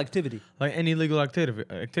any 100%. legal activity. Like any legal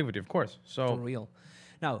activity, of course. For So real.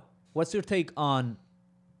 Now, what's your take on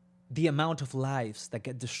the amount of lives that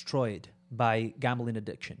get destroyed by gambling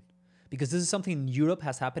addiction? Because this is something in Europe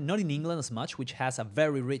has happened, not in England as much, which has a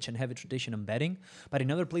very rich and heavy tradition in betting, but in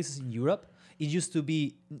other places in Europe, it used to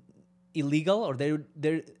be illegal, or it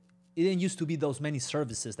didn't used to be those many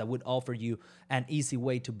services that would offer you an easy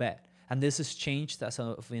way to bet. and this has changed as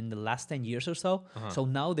of in the last 10 years or so. So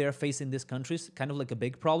now they're facing these countries kind of like a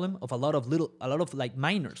big problem of a lot of like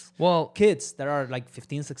minors, Well, kids that are like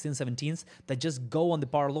 15, 16, 17s that just go on the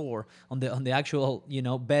parlor on the actual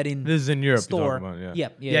betting. this is in Europe. Store. You're talking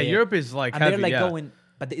about, Yeah. Europe is like And heavy. they're like yeah. going,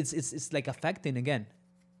 but it's like affecting again.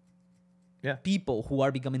 Yeah. People who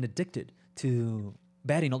are becoming addicted to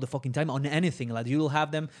betting all the fucking time on anything. Like you'll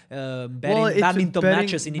have them betting it's badminton betting-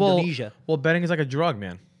 matches in well, Indonesia. Well, betting is like a drug,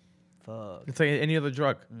 man. Fuck. It's like any other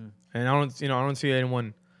drug, and I don't see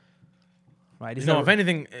anyone. Right? If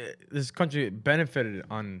anything, this country benefited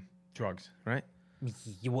on drugs, right?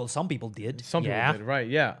 Well, some people did. Some people did, right?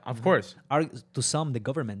 Yeah, of course. To some, the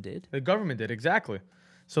government did. The government did exactly.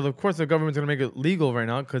 So of course the government's gonna make it legal right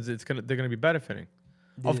now because they're gonna be benefiting.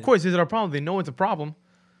 Of course, is it a problem? They know it's a problem,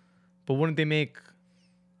 but wouldn't they make?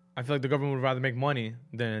 I feel like the government would rather make money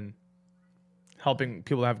than helping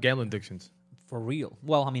people have gambling addictions. For real.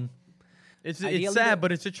 Well, I mean, It's Ideally, sad,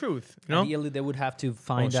 but it's the truth. You know? ideally they would have to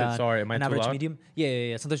find shit, sorry, am I an too average loud? medium.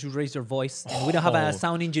 Yeah. Sometimes you raise your voice, and we don't have a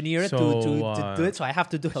sound engineer to do it, so I have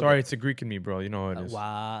to do it. Sorry, it's a Greek in me, bro. You know how it is.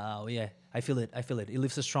 Wow. Yeah. I feel it. It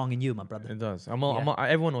lives so strong in you, my brother. It does.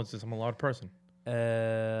 Everyone knows this. I'm a loud person.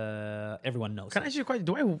 Everyone knows. Can I ask you a question?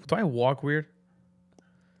 Do I walk weird?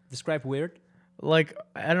 Describe weird. Like,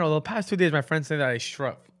 I don't know. The past 2 days, my friends say that I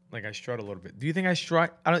strut. Like I strut a little bit. Do you think I strut?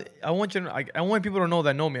 I want you to. I want people to know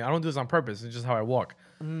that know me. I don't do this on purpose. It's just how I walk.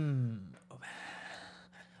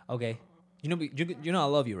 Okay. You know I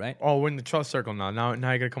love you, right? Oh, we're in the trust circle now. Now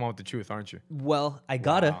you gotta come out with the truth, aren't you? Well, I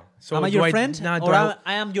gotta. Wow. So am I do your I- friend? now, do or I-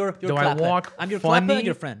 I am your do I clapper? walk I'm your clapper, funny?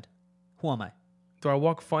 your friend. Who am I? Do I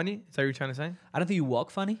walk funny? Is that what you're trying to say? I don't think you walk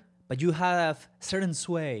funny, but you have certain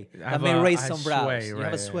sway I that have may a- raise I have some brows. sway, You right,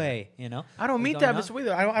 have a yeah, sway, I don't mean What's to have going this way.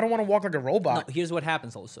 I don't want to walk like a robot. No, here's what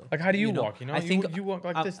happens also. Like, how do you walk, you know? I think You walk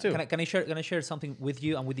like this too. Can I share something with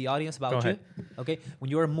you and with the audience about Go you? ahead. Okay, when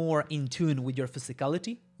you are more in tune with your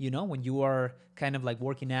physicality, when you are kind of like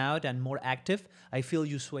working out and more active, I feel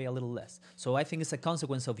you sway a little less. So I think it's a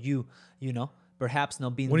consequence of you, perhaps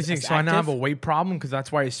not being. What do you think? as So I now have a active. weight problem because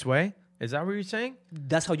that's why I sway? Is that what you're saying?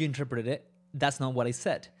 That's how you interpreted it. That's not what I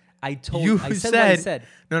said. I said what I said.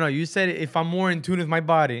 No. You said if I'm more in tune with my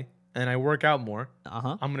body and I work out more,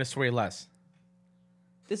 Uh-huh. I'm gonna sway less.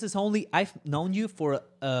 This is only I've known you for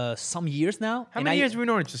some years now. How and many years have we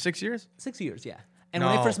known each other? 6 years? 6 years, yeah. And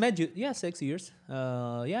when I No. first met you, 6 years.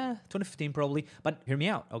 2015 probably. But hear me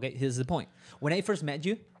out, okay? Here's the point. When I first met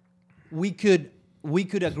you, we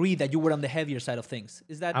could agree that you were on the heavier side of things.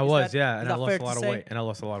 Is that I is was, that- yeah, is and I that lost fair a lot to of say? weight. And I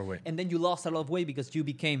lost a lot of weight. And then you lost a lot of weight because you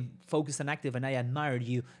became focused and active, and I admired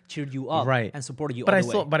you, cheered you up, Right. and supported you. But all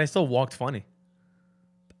the way. I still walked funny.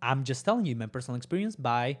 I'm just telling you my personal experience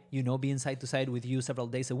by, being side to side with you several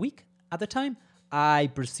days a week. At the time, I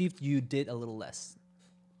perceived you did a little less.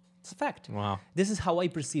 It's a fact. Wow. This is how I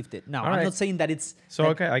perceived it. Now, All I'm right. not saying that it's... So, that,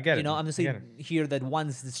 okay, I get it. I'm just I get saying here that one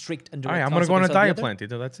is the strict and All direct right, I'm gonna go on a consequence of the diet other. plan,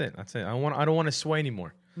 Tito. That's it. I don't want to sway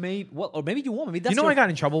anymore. Or maybe you won't. Maybe that's I got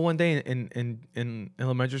in trouble one day in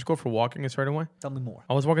elementary school for walking a certain way. Tell me more.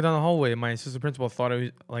 I was walking down the hallway and my assistant principal thought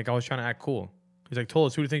I was trying to act cool. He's like,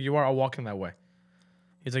 Tolos, who do you think you are? I'll walk in that way.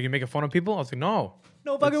 He's like, you making fun of people? I was like, no.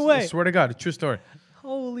 No fucking I way. swear to God, it's a true story.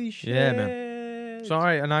 Holy shit. Yeah, man. So, all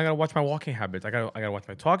right, and I gotta watch my walking habits. I gotta watch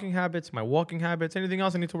my talking habits, my walking habits. Anything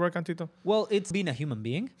else I need to work on, Tito? Well, it's being a human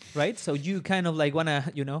being, right? So you kind of like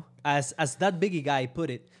wanna, as that Biggie guy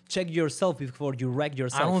put it, check yourself before you wreck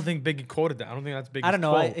yourself. I don't think Biggie quoted that. I don't think that's Biggie's I don't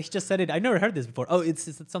know. quote. I just said it. I never heard this before. Oh, it's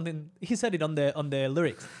something he said it on the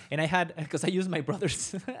lyrics, and I had because I used my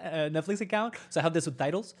brother's Netflix account, so I have the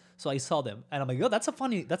subtitles, so I saw them, and I'm like, oh, that's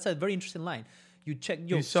a very interesting line. You check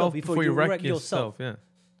yourself before you wreck yourself. Yeah.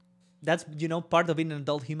 That's part of being an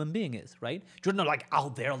adult human being is, right? You're not like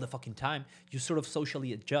out there all the fucking time. You sort of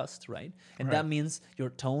socially adjust, right? And that means your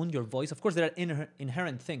tone, your voice. Of course, there are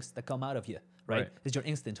inherent things that come out of you, right? It's your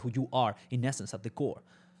instinct, who you are in essence at the core.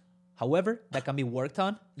 However, that can be worked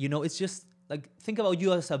on. It's just like think about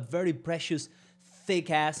you as a very precious, thick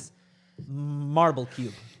ass marble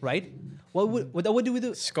cube, right? What do we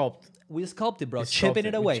do? Sculpt. We sculpt it, bro. We sculpt Chipping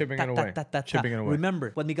it it. away. Chipping it away. Chipping it away.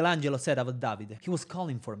 Remember what Michelangelo said about David. He was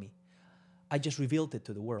calling for me. I just revealed it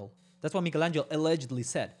to the world. That's what Michelangelo allegedly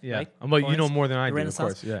said. Yeah. Right? But you know more than I The do, of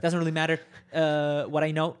Renaissance. course. Yeah. Doesn't really matter what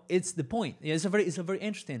I know. It's the point. Yeah, it's a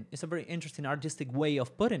very interesting artistic way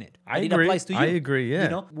of putting it. I And agree. It applies to you. I agree,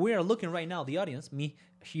 yeah. We are looking right now, the audience, me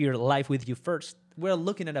here live with you first. We're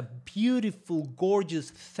looking at a beautiful, gorgeous,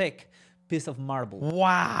 thick piece of marble.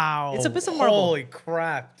 Wow. It's a piece of marble. Holy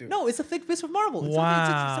crap, dude. No, it's a thick piece of marble. It's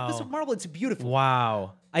a piece of marble. It's beautiful.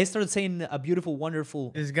 Wow. I started saying a beautiful,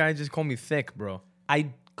 wonderful. This guy just called me thick, bro.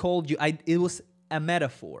 I called you. It was a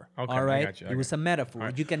metaphor. Okay, all I right, got you, it was a metaphor.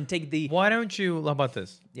 right. You can take the Why don't you? How about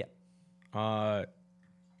this? yeah.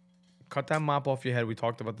 Cut that mop off your head. We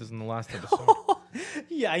talked about this in the last episode.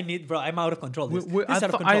 Yeah, bro. I'm out of control. This is out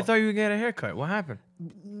of I control. thought you were getting a haircut. What happened?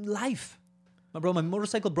 Life. My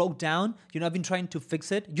motorcycle broke down. I've been trying to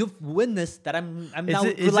fix it. You've witnessed that I'm now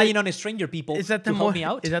relying on a stranger people to help me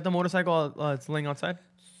out. Is that the motorcycle it's laying outside?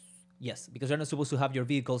 Yes, because you're not supposed to have your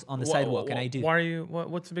vehicles on the sidewalk, and I do. Why are you?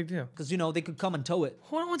 What's the big deal? Because they could come and tow it.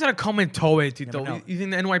 Who wants to come and tow it, Never Tito? know. You think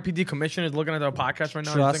the NYPD commissioner is looking at our podcast right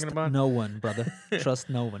now? Trust Thinking about? no one, brother. Trust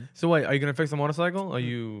no one. So wait, are you gonna fix the motorcycle? Are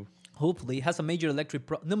you? Hopefully, it has a major electric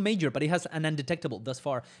no major, but it has an undetectable thus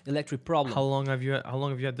far electric problem. How long have you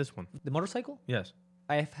had this one? The motorcycle? Yes.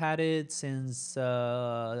 I've had it since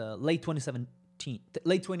late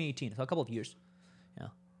 2018, so a couple of years. Yeah.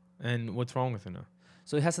 And what's wrong with it now?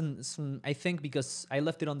 So it hasn't. I think because I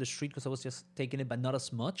left it on the street because I was just taking it, but not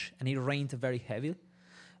as much, and it rained very heavy.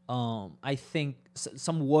 I think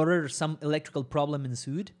some water, some electrical problem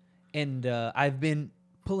ensued, and I've been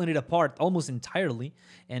pulling it apart almost entirely,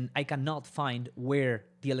 and I cannot find where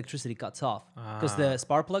the electricity cuts off because the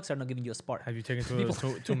spark plugs are not giving you a spark. Have you taken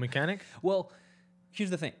to a mechanic? Well, here's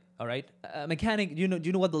the thing. All right, a mechanic. Do you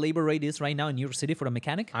know what the labor rate is right now in New York City for a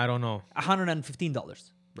mechanic? I don't know.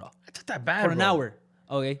 $115, bro. It's not that bad For an hour.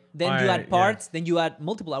 Okay. Then you add parts. Then you add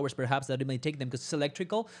multiple hours perhaps that it may take them because it's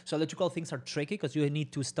electrical. So electrical things are tricky because you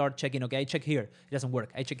need to start checking. Okay, I check here. It doesn't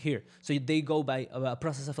work. I check here. So they go by a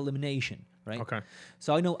process of elimination, right? Okay.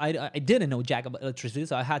 So I didn't know jack about electricity,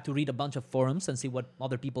 so I had to read a bunch of forums and see what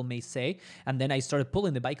other people may say. And then I started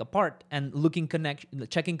pulling the bike apart and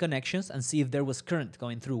checking connections and see if there was current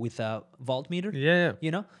going through with a voltmeter.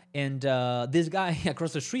 Yeah. And this guy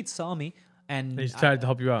across the street saw me. And he's tried to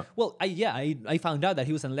help you out. Well, I found out that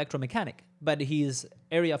he was an electromechanic, but his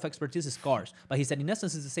area of expertise is cars. But he said, in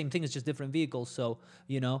essence, it's the same thing. It's just different vehicles. So,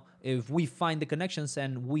 if we find the connections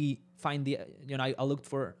and we find I looked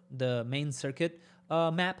for the main circuit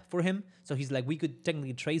map for him. So he's like, we could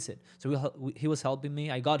technically trace it. So he was helping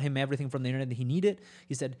me. I got him everything from the internet that he needed.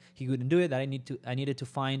 He said he couldn't do it. That I needed to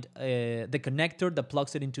find the connector that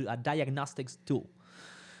plugs it into a diagnostics tool.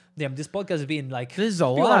 Damn, this podcast is being like... This is a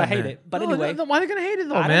lot. lot, I hate man. it. But anyway... Why are they going to hate it,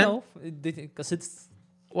 though, I man? don't know. Because it's...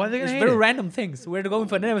 Why are they going to hate very it? random things. We're going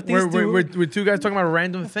from NFTs We're two guys talking about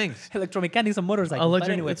random things. electromechanics and motorcycles. But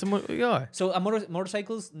anyway. Yeah. So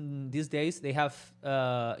motorcycles these days, they have...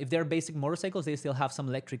 if they're basic motorcycles, they still have some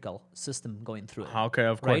electrical system going through it. Okay,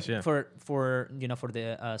 of course, right? yeah. For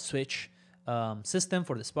the switch system,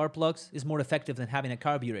 for the spark plugs, is more effective than having a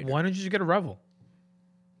carburetor. Why don't you just get a Revel?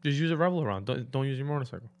 Just use a Revel around. Don't use your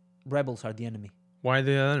motorcycle. Rebels are the enemy. Why are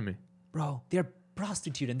they the enemy? Bro, they're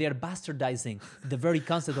prostituting. They're bastardizing the very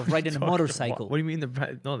concept of riding a motorcycle. What do you mean?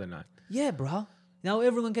 No, they're not. Yeah, bro. Now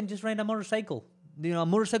everyone can just ride a motorcycle. A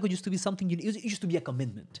motorcycle used to be something. It used to be a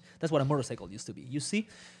commitment. That's what a motorcycle used to be. You see,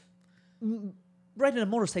 riding a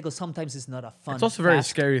motorcycle sometimes is not a fun. It's also a very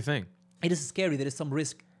scary thing. It is scary. There is some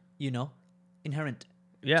risk, inherent.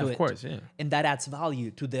 Yeah, to of it. course, yeah. And that adds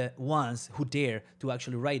value to the ones who dare to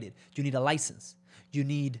actually ride it. You need a license. You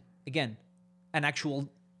need, again, an actual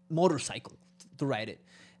motorcycle to ride it.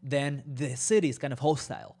 Then the city is kind of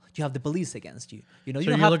hostile. You have the police against you. So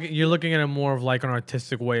you're looking at it more of like an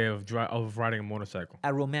artistic way of riding a motorcycle.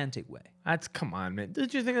 A romantic way. Come on, man.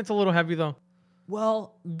 Did you think that's a little heavy though?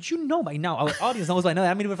 Well, by now. Our audience knows by now.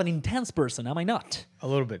 I'm an intense person, am I not? A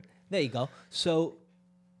little bit. There you go. So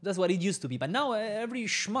that's what it used to be. But now every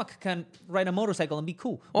schmuck can ride a motorcycle and be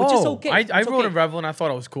cool, which is okay. I rode a Revel and I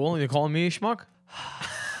thought it was cool. You're calling me a schmuck?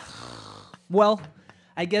 Well,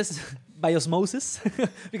 I guess by osmosis,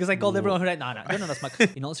 because I called everyone who no, you're not a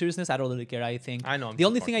schmuck. In all seriousness, I don't really care. I think I know. The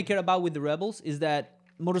only thing I care about with the Rebels is that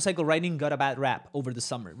motorcycle riding got a bad rap over the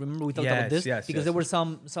summer. Remember we talked about this? Yes, because there were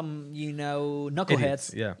some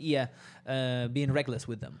knuckleheads Idiots, being reckless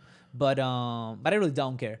with them. But I really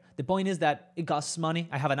don't care. The point is that it costs money.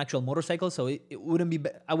 I have an actual motorcycle, so it wouldn't be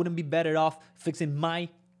I wouldn't be better off fixing my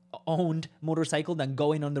owned motorcycle than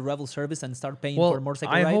going on the Revel service and start paying for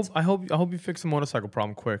motorcycle rides. I hope you fix the motorcycle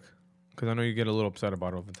problem quick, because I know you get a little upset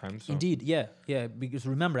about it over time. So. Indeed, yeah. Because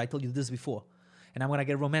remember, I told you this before, and I'm gonna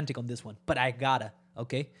get romantic on this one, but I gotta.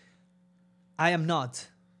 Okay, I am not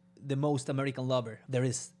the most American lover there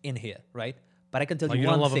is in here, right? But I can tell you one thing. You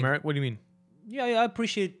don't love America? What do you mean? Yeah, I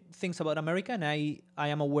appreciate things about America, and I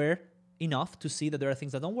am aware enough to see that there are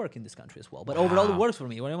things that don't work in this country as well. But overall, it works for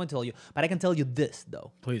me. What I want to tell you. But I can tell you this,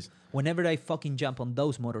 though. Please. Whenever I fucking jump on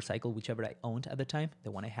those motorcycles, whichever I owned at the time,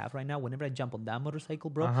 the one I have right now, whenever I jump on that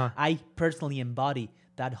motorcycle, bro, I personally embody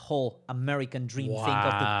that whole American dream thing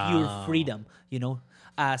of the pure freedom,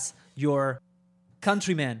 as your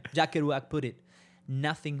countryman, Jack Kerouac, put it.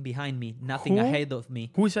 nothing behind me, nothing Who? ahead of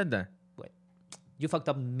me. Who said that? Wait, you fucked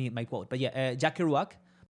up my quote. But yeah, Jack Kerouac,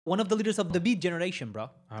 one of the leaders of the Beat Generation, bro.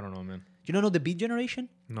 I don't know, man. You don't know the Beat Generation?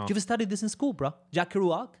 No. You've studied this in school, bro. Jack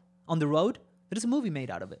Kerouac, On the Road. There's a movie made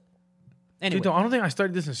out of it. Anyway. Dude, I don't think I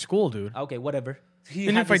studied this in school, dude. Okay, whatever.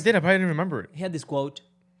 And if I did, I probably didn't remember it. He had this quote,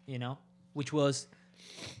 which was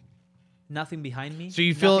nothing behind me. So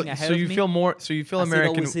you feel, nothing ahead so of you me, feel more, so you feel as it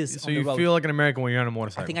American. always is So on the you road. feel like an American when you're on a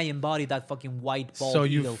motorcycle. I think I embody that fucking white bald So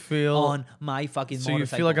you eagle feel- on my fucking So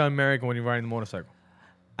motorcycle. you feel like an American when you're riding the motorcycle.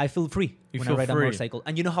 I feel free You when feel I ride a free. motorcycle.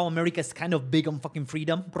 And you know how America's kind of big on fucking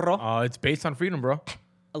freedom, bro? It's based on freedom, bro.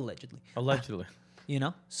 Allegedly. Allegedly.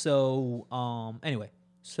 So anyway,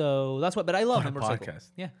 so that's what. But I love What my a motorcycle. podcast.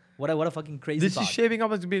 Yeah, what a fucking crazy. This thought. is shaping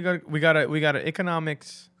up as to be. We got an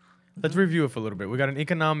economics. Let's review it for a little bit. We got an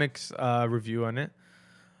economics review on it.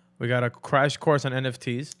 We got a crash course on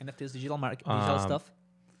NFTs. NFTs, digital stuff.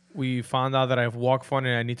 We found out that I have walk fun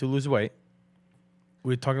and I need to lose weight.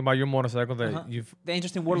 We're talking about your motorcycle that you've. The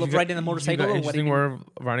interesting world you of got- riding a motorcycle. You got Or what interesting do you mean? world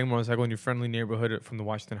of riding a motorcycle in your friendly neighborhood from the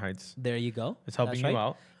Washington Heights. There you go. It's helping That's you right.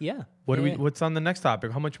 out. Yeah. What do Yeah. What's on the next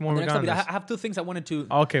topic? How much more The we next got on topic, this? I have two things I wanted to.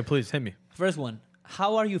 Okay, please hit me. First one,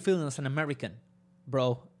 how are you feeling as an American,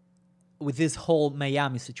 bro, with this whole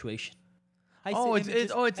Miami situation? I see images-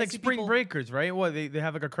 it's I like see spring people- breakers, right? What they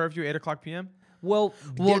have like a curfew 8:00 p.m. Well,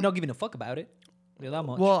 Well- they're not giving a fuck about it. They're that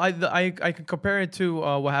much. Well, I can compare it to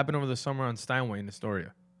what happened over the summer on Steinway in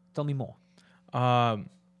Astoria. Tell me more.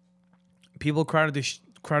 People crowded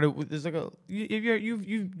there's like a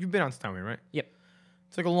you've been on Steinway, right? Yep.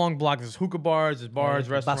 It's like a long block. There's hookah bars, there's bars,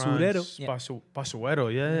 yeah. restaurants. Basurero, yeah.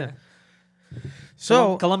 Basuero, yeah.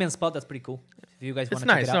 So Colombian spot, that's pretty cool. If you guys want it's to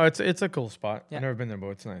check nice. it No, out. it's a cool spot. Yeah. I've never been there, but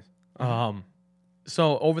it's nice.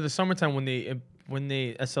 So over the summertime when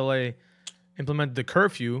the SLA implemented the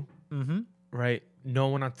curfew, right? No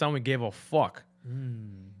one on Steinway gave a fuck.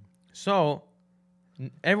 So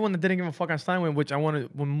everyone that didn't give a fuck on Steinway, which I want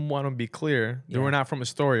to be clear, they Yeah. were not from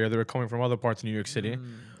Astoria. They were coming from other parts of New York City,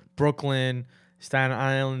 Brooklyn, Staten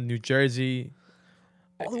Island, New Jersey.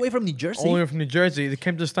 All the way from New Jersey? All the way from New Jersey. They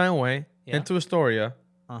came to Steinway, Yeah. into Astoria,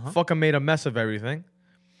 fucking made a mess of everything.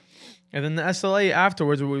 And then the SLA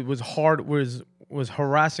afterwards was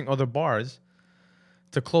harassing other bars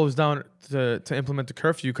to close down to implement the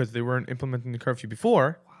curfew because they weren't implementing the curfew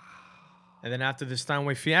before. And then after the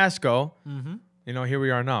Steinway fiasco, here we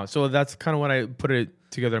are now. So that's kind of when I put it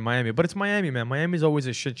together in Miami. But it's Miami, man. Miami's always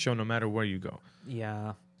a shit show no matter where you go.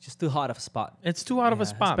 Yeah. Just too hot of a spot. It's too out of a Yeah,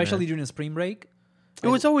 spot, especially man. during the spring break. It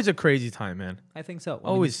was always a crazy time, man. I think so.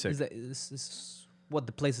 Always this sick. is what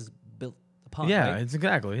the place is built upon. Yeah, right? it's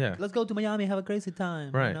exactly, yeah. Let's go to Miami, have a crazy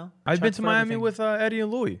time. Right. You know? I've been Charge to for Miami everything. with Eddie and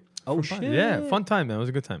Louie. Oh, Fun. shit. Yeah, fun time, man. It was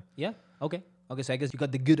a good time. Yeah. Okay. So I guess you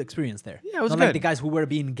got the good experience there. Yeah, it was Not good. like the guys who were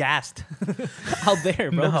being gassed out there,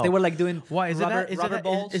 bro. 'cause No. They were like doing Why is rubber, it rubber that,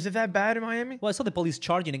 balls. is it that bad in Miami? Well, I saw the police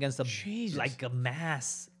charging against a Jesus. like a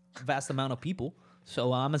vast amount of people.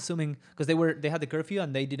 So I'm assuming because they had the curfew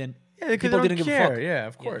and they didn't. Yeah, because people they don't didn't give care. a fuck. Yeah,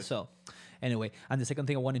 of course. So anyway, and the second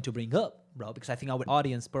thing I wanted to bring up, bro, because I think our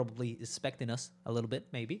audience probably is expecting us a little bit,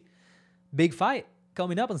 maybe. Big fight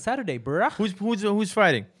coming up on Saturday, bro. Who's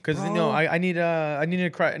fighting? Because Bro. I need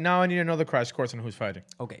another crash course on who's fighting.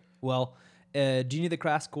 Okay. Well, do you need the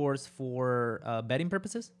crash course for betting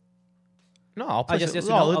purposes? No, I'll push just it. to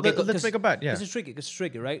No, know. Okay, let's make a bet. Yeah. This is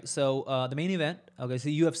tricky, right? So the main event, okay, so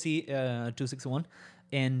UFC 261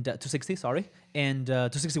 and 260, sorry, and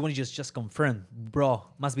 261 is just confirmed, bro.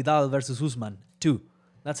 Masvidal versus Usman 2.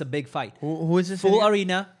 That's a big fight. Who is this? Full again?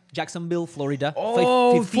 arena, Jacksonville, Florida.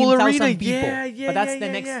 Oh, full 15,000 arena. people. Yeah, But that's yeah,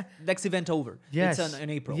 the yeah, next event over. Yes. It's in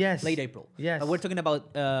April. Yes. Late April. Yes. We're talking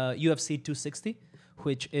about UFC 260,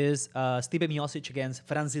 which is Stipe Miocic against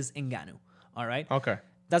Francis Ngannou. All right. Okay.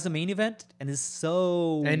 That's the main event, and it's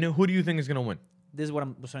so. And who do you think is gonna win? This is what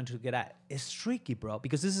I'm trying to get at. It's tricky, bro,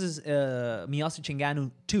 because this is Miocic and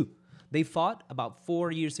Ngannou 2. They fought about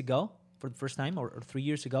 4 years ago for the first time, or 3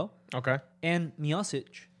 years ago, Okay. and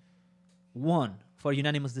Miocic won for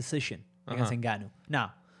unanimous decision against Ngannou.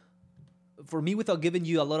 Now, for me, without giving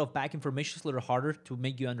you a lot of back information, it's a little harder to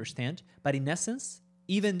make you understand. But in essence,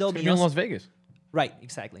 even though You're in Las Vegas. right,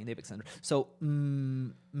 exactly, in the Apex Center. So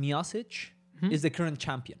Miocic is the current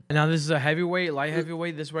champion. Now this is a heavyweight, light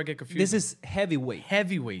heavyweight. This is where I get confused. This is heavyweight.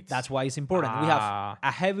 heavyweight. That's why it's important. We have Ah.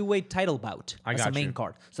 a heavyweight title bout as a got main you.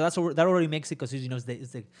 card. So that already makes it because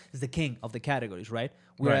it's the king of the categories, right?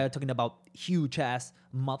 We're Right. talking about huge ass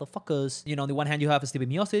motherfuckers. On the one hand, you have Stipe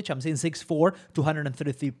Miocic. I'm saying 6'4",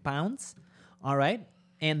 233 pounds. All right,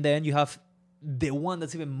 and then you have the one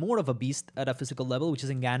that's even more of a beast at a physical level, which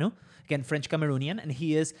is Ngannou, again French Cameroonian, and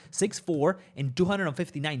he is 6'4" and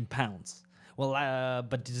 259 pounds. Well,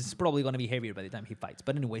 but this is probably going to be heavier by the time he fights.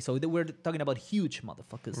 But anyway, so we're talking about huge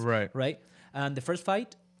motherfuckers. Right. And the first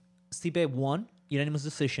fight, Stipe won, unanimous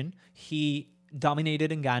decision. He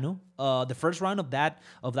dominated Ngannou. The first round of that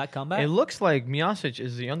combat. It looks like Miocic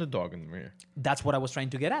is the underdog in the mirror. That's what I was trying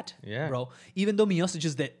to get at, Yeah. bro. Even though Miocic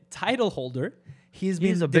is the title holder, he's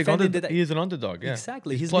a big underdog. He is an underdog. Yeah,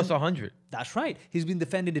 Exactly. He's plus 100. That's right. He's been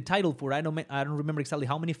defending the title for I don't remember exactly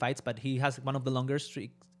how many fights, but he has one of the longest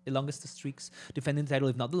streaks defending the title,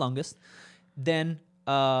 if not the longest. Then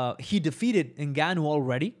he defeated Ngannou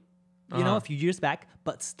already, a few years back,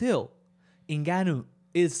 but still, Ngannou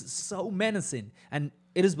is so menacing, and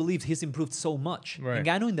it is believed he's improved so much. Right.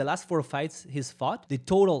 Ngannou in the last 4 fights he's fought, the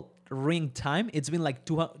total ring time, it's been like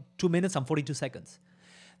 2 minutes and 42 seconds.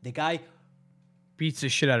 The guy Beats the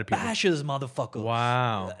shit out of people. bashes motherfucker.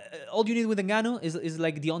 Wow. All you need with Ngannou is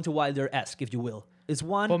like Deontay Wilder-esque, if you will. It's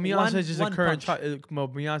one. But Miocic is the one current. punch.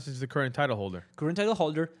 Miocic is the current title holder. Current title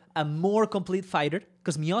holder, a more complete fighter,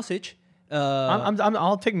 because Miocic.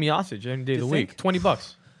 I'll take Miocic any day of the You week. think?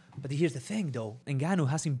 $20. But here's the thing, though. Ngannou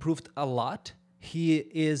has improved a lot. He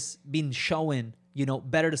is been showing,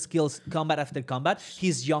 better skills combat after combat.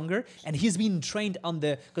 He's younger, and he's been trained on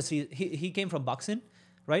because he came from boxing,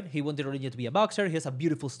 right? He wanted originally to be a boxer. He has a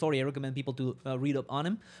beautiful story. I recommend people to read up on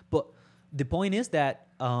him. But the point is that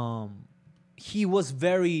he was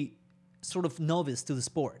very sort of novice to the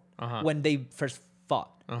sport when they first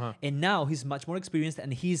fought. And now he's much more experienced,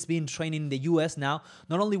 and he's been training in the U.S. now,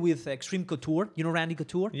 not only with Extreme Couture, Randy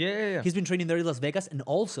Couture? Yeah. He's been training there in Las Vegas, and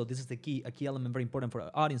also, this is a key element very important for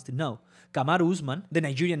our audience to know, Kamaru Usman, the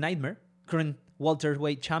Nigerian Nightmare, current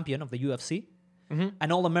welterweight champion of the UFC,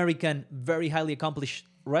 an All-American, very highly accomplished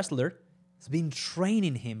wrestler, has been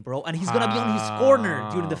training him, bro, and he's going to be on his corner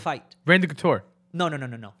during the fight. Randy Couture. No.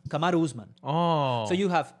 Kamaru Usman. Oh. So you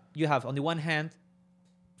have on the one hand,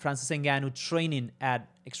 Francis Ngannou training at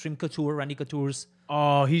Extreme Couture, Randy Couture's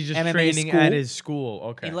Oh, he's just MMA training school at his school.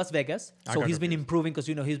 Okay. in Las Vegas. So he's been improving because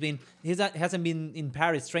he hasn't been in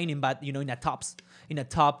Paris training, but in a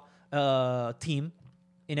top team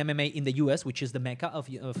in MMA in the US, which is the mecca of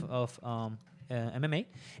MMA.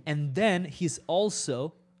 And then he's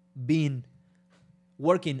also been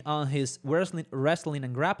working on his wrestling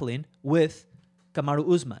and grappling with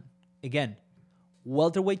Kamaru Usman. Again,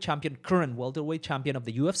 current welterweight champion of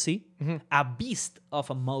the UFC, a beast of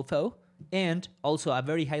a mofo, and also a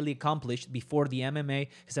very highly accomplished, before his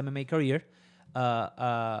MMA career,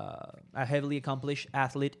 a heavily accomplished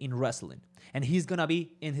athlete in wrestling. And he's going to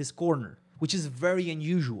be in his corner, which is very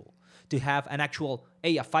unusual to have an actual,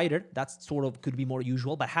 a fighter, that sort of could be more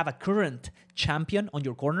usual, but have a current champion on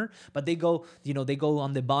your corner. But they go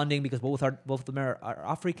on the bonding because both of them are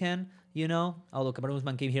African, although Kamaru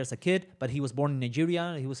Usman came here as a kid, but he was born in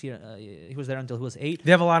Nigeria. He was here, he was there until he was 8.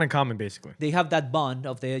 They have a lot in common, basically. They have that bond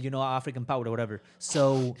of the, African power or whatever.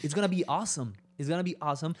 So it's going to be awesome.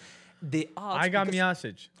 The odds. I got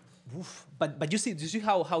Miocic. Oof. But you see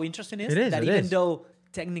how interesting it is? It is. That it even is. though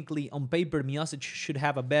technically on paper Miocic should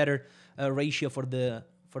have a better ratio for the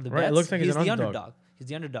Right, bets, it looks like he's the an underdog. He's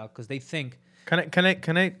the underdog because they think, Can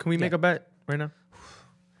we make a bet right now?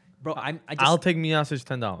 bro, I'll take Miocic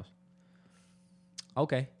 $10.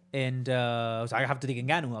 okay, and so I have to take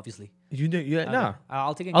Ngannou, obviously. You do? Yeah. Okay. No.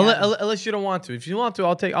 I'll take Ngannou. Unless you don't want to. If you want to,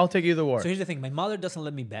 I'll take either or. So here's the thing: my mother doesn't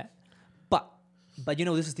let me bet, but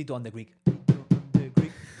this is Tito on the Greek.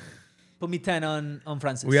 Put me 10 on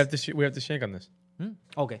Francis. We have to shake on this.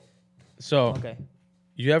 Okay. So Okay.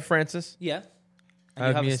 you have Francis. Yeah. And I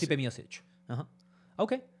you have have Stipe Miocic.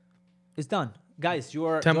 Okay. It's done. Guys,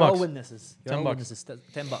 you're $10. all witnesses. You're all $10. witnesses.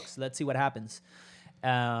 $10. Let's see what happens.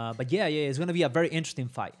 But yeah, it's going to be a very interesting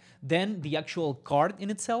fight. Then the actual card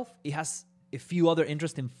in itself, it has a few other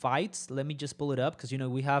interesting fights. Let me just pull it up because,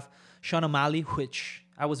 we have Sean O'Malley, which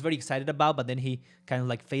I was very excited about, but then he kind of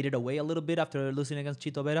like faded away a little bit after losing against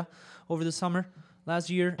Chito Vera over the summer last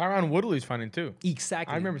year. Tyron Woodley's fighting too.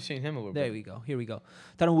 Exactly. I remember seeing him a little bit. There we go. Here we go.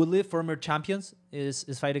 Tyron Woodley, former champions, is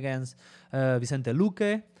fight against Vicente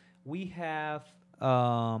Luque. We have,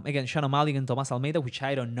 again, Sean O'Malley and Tomas Almeida, which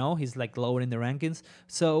I don't know. He's like lower in the rankings.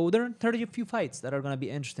 So there are a few fights that are going to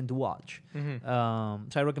be interesting to watch. So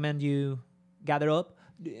I recommend you gather up.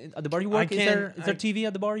 At the bar you work, is there TV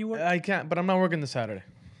at the bar you work? I can't, but I'm not working this Saturday.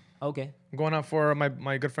 Okay. I'm going out for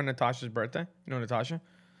my good friend Natasha's birthday. You know Natasha?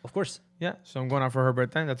 Of course. Yeah, so I'm going out for her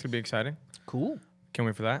birthday. That's gonna be exciting. Cool. Can't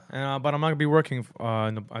wait for that. But I'm not gonna be working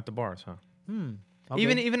at the bar. So Okay.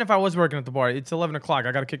 even if I was working at the bar, it's 11 o'clock.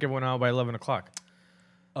 I gotta kick everyone out by 11 o'clock.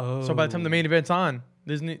 Oh. So by the time the main event's on,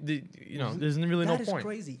 there's really no That is point.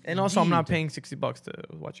 crazy. And also, I'm not Indeed. paying $60 to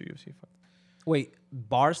watch a UFC fight. Wait,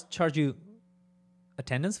 bars charge you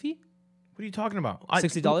attendance fee? What are you talking about?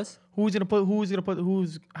 $60? Who's gonna put?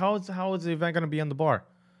 How is the event gonna be on the bar?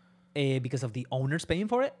 Because of the owners paying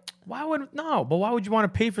for it? Why would you want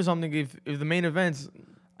to pay for something if the main event's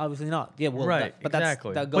Obviously not. Yeah, well, right? but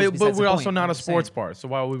Exactly. that goes but besides we're the also point. not I'm a just sports saying. bar, so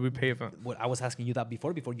why would we pay for? Well, I was asking you that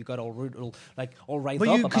before you got all riled But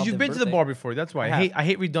up because you've been to the birthday. bar before, that's why I I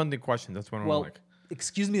hate redundant questions. That's what I'm Well, like.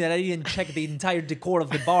 excuse me that I didn't check the entire decor of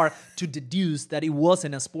the bar to deduce that it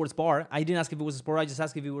wasn't a sports bar. I didn't ask if it was a sport. I just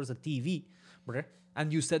asked if it was a TV, brother.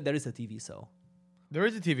 And you said there is a TV, so There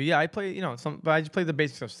is a TV. Yeah, I play. But I just play the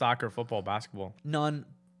basics of soccer, football, basketball.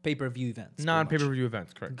 non-pay-per-view events. pretty Non-pay-per-view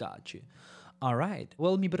events, correct? much. Got you. All right.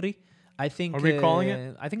 Well, mi berri, I think. Are we calling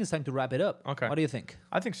it? I think it's time to wrap it up. Okay. What do you think?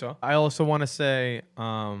 I think so. I also want to say,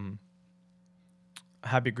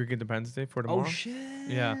 happy Greek Independence Day for tomorrow. Oh shit.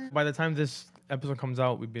 Yeah. By the time this episode comes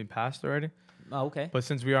out, we've been past already. Oh, okay. But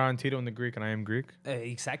since we are on Tito in the Greek and I am Greek,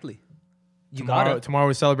 Exactly. You got it. tomorrow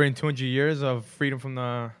we're celebrating 200 years of freedom from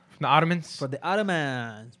the Ottomans. For the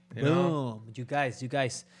Ottomans. You Boom. know? You guys.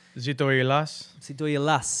 Zito Ilas. Sito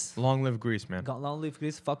Yelas. Long live Greece, man. Got long live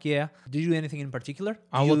Greece. Fuck yeah. Did you do anything in particular?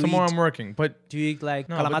 Well, tomorrow I'm working, but Do you eat like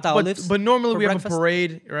no, Kalamata but, olives? but normally for we breakfast? have a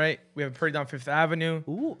parade, right? We have a parade down Fifth Avenue.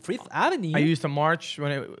 Ooh, Fifth Avenue. I used to march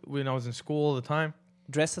when I was in school all the time.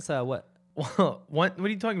 Dressed as a what? What are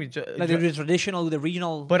you talking about? Like the traditional, the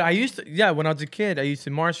regional. But I used to, when I was a kid, I used to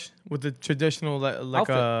march with the traditional, like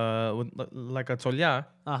a tolya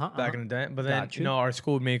back in the day. But then, Got you. our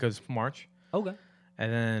school would make us march. Okay.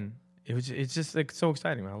 And then it's just like so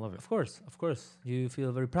exciting, man. I love it. Of course. You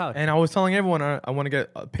feel very proud. And I was telling everyone, I want to get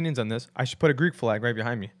opinions on this. I should put a Greek flag right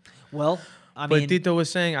behind me. Well, I But mean, Tito was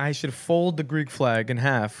saying I should fold the Greek flag in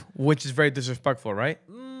half, which is very disrespectful, right?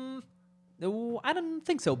 I don't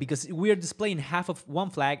think so because we're displaying half of one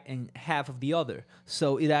flag and half of the other,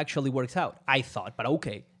 so it actually works out. I thought, but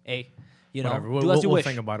okay, hey, Whatever. do as you We'll wish.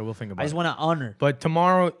 think about it. We'll think about I just it. want to honor But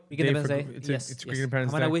tomorrow, Greek Independence Day. it's Greek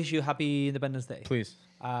Independence I'm Day. gonna wish you happy Independence Day. Please.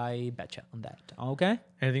 I betcha on that. Okay.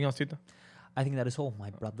 Anything else, Tito? I think that is all, my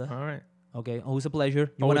brother. All right. Okay. Always a pleasure.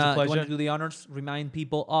 You Always a wanna pleasure. do the honors? Remind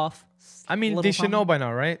people of. I mean, little they should know something? by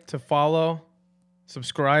now, right? To follow,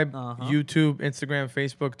 subscribe, Uh-huh. YouTube, Instagram,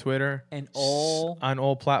 Facebook, Twitter, And all on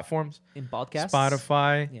all platforms, in podcasts.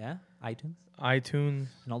 Spotify, Yeah. iTunes iTunes.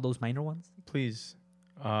 and all those minor ones. Please,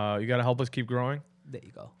 you gotta help us keep growing. There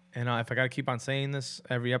you go. And if I gotta keep on saying this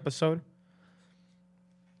every episode, It's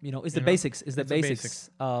the You know, basics. It's the it's the basics basics.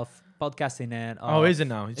 of podcasting and. is it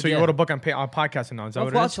now? So you yeah. wrote a book on podcasting now? Is that I've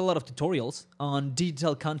what it watched is? a lot of tutorials on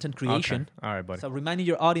digital content creation. Okay. All right, buddy. So reminding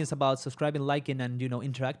your audience about subscribing, liking, and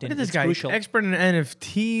interacting. Look at this It's guy, crucial. expert in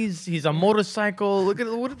NFTs. He's a motorcycle. Look at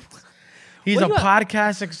what. He's What a do you-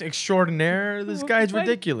 podcast extraordinaire. This guy's Right.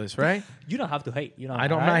 ridiculous, right? You don't have to hate. I'm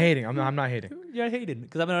not hating. I'm not hating. You're hating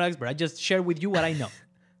because I'm not an expert. I just share with you what I know.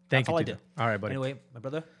 Thank That's you, all I Tito. do. All right, buddy. Anyway, my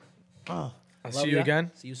brother. I'll love see you ya.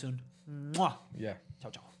 again. See you soon. Mwah. Yeah. Ciao,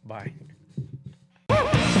 ciao. Bye.